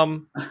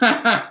 Mindbomb.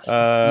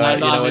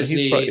 Mindbomb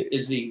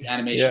is the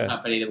animation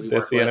company that we work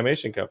with. That's the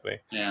animation company.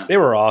 Yeah. They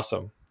were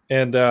awesome.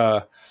 And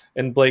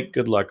Blake,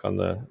 good luck on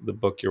the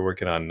book you're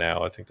working on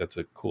now. I think that's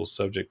a cool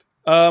subject.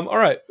 All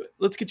right,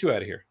 let's get you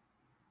out of here.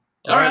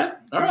 All right.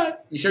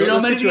 You sure you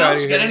don't have anything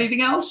else? You got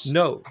anything else?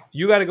 No.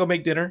 You got to go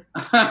make dinner.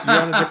 You're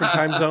on a different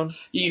time zone.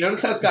 You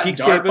notice how it's got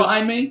dark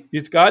behind me?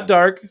 It's got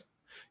dark.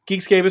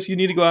 Geekscapists, you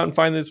need to go out and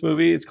find this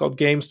movie. It's called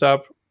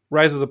GameStop,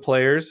 Rise of the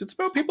Players. It's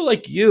about people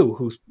like you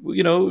who,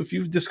 if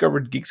you've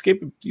discovered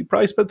Geekscape, you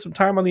probably spent some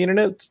time on the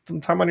internet, some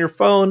time on your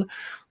phone,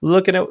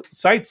 looking at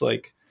sites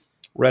like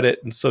Reddit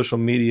and social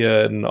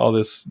media and all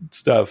this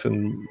stuff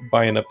and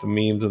buying up the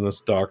memes and the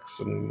stocks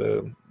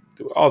and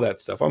all that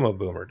stuff. I'm a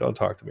boomer. Don't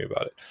talk to me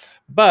about it.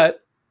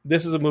 But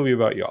this is a movie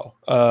about y'all.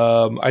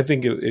 I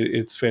think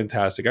it's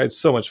fantastic. I had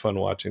so much fun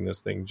watching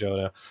this thing,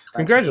 Jonah.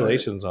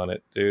 Congratulations on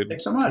it, dude.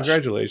 Thanks so much.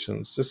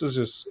 Congratulations. This is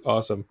just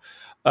awesome.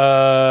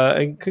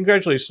 And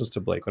congratulations to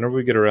Blake. Whenever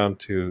we get around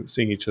to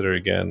seeing each other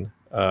again,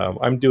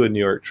 I'm doing a New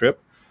York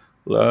trip.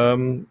 I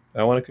want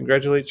to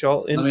congratulate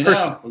y'all in person. Let me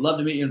know. We'd love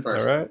to meet you in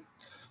person. All right.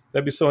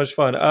 That'd be so much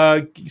fun.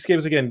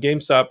 Geekscape again,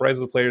 GameStop, Rise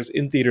of the Players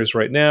in theaters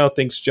right now.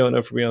 Thanks,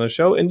 Jonah, for being on the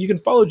show. And you can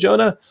follow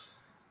Jonah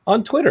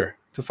on Twitter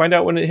to find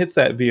out when it hits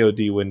that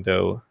VOD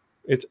window.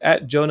 It's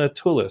at Jonah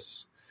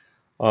Tullis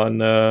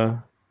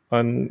on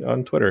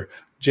Twitter.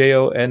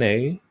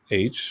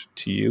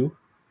 JONAHTULIS.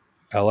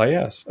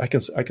 I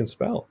can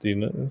spell. Do you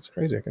know? That's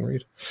crazy. I can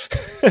read.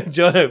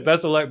 Jonah,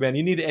 best of luck, man.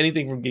 You need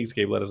anything from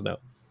Geekscape, let us know.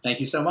 Thank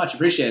you so much.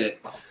 Appreciate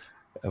it.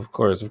 Of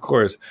course. And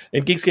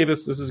Geekscape,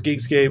 this is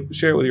Geekscape.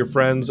 Share it with your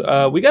friends.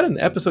 We got an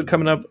episode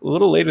coming up a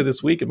little later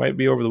this week. It might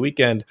be over the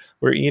weekend,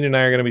 where Ian and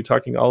I are going to be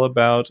talking all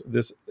about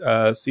this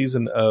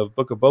season of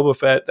Book of Boba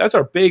Fett. That's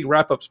our big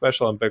wrap-up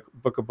special on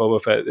Book of Boba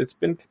Fett. It's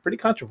been pretty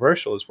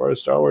controversial as far as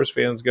Star Wars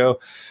fans go.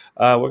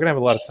 We're going to have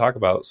a lot to talk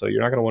about, so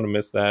you're not going to want to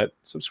miss that.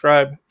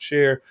 Subscribe,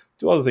 share,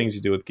 do all the things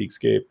you do with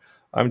Geekscape.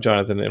 I'm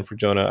Jonathan, and for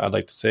Jonah, I'd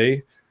like to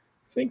say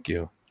thank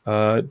you.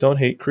 Don't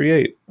hate,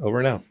 create. Over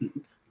and out.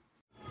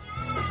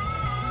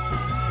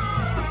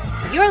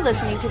 You're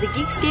listening to the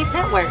Geekscape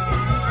Network.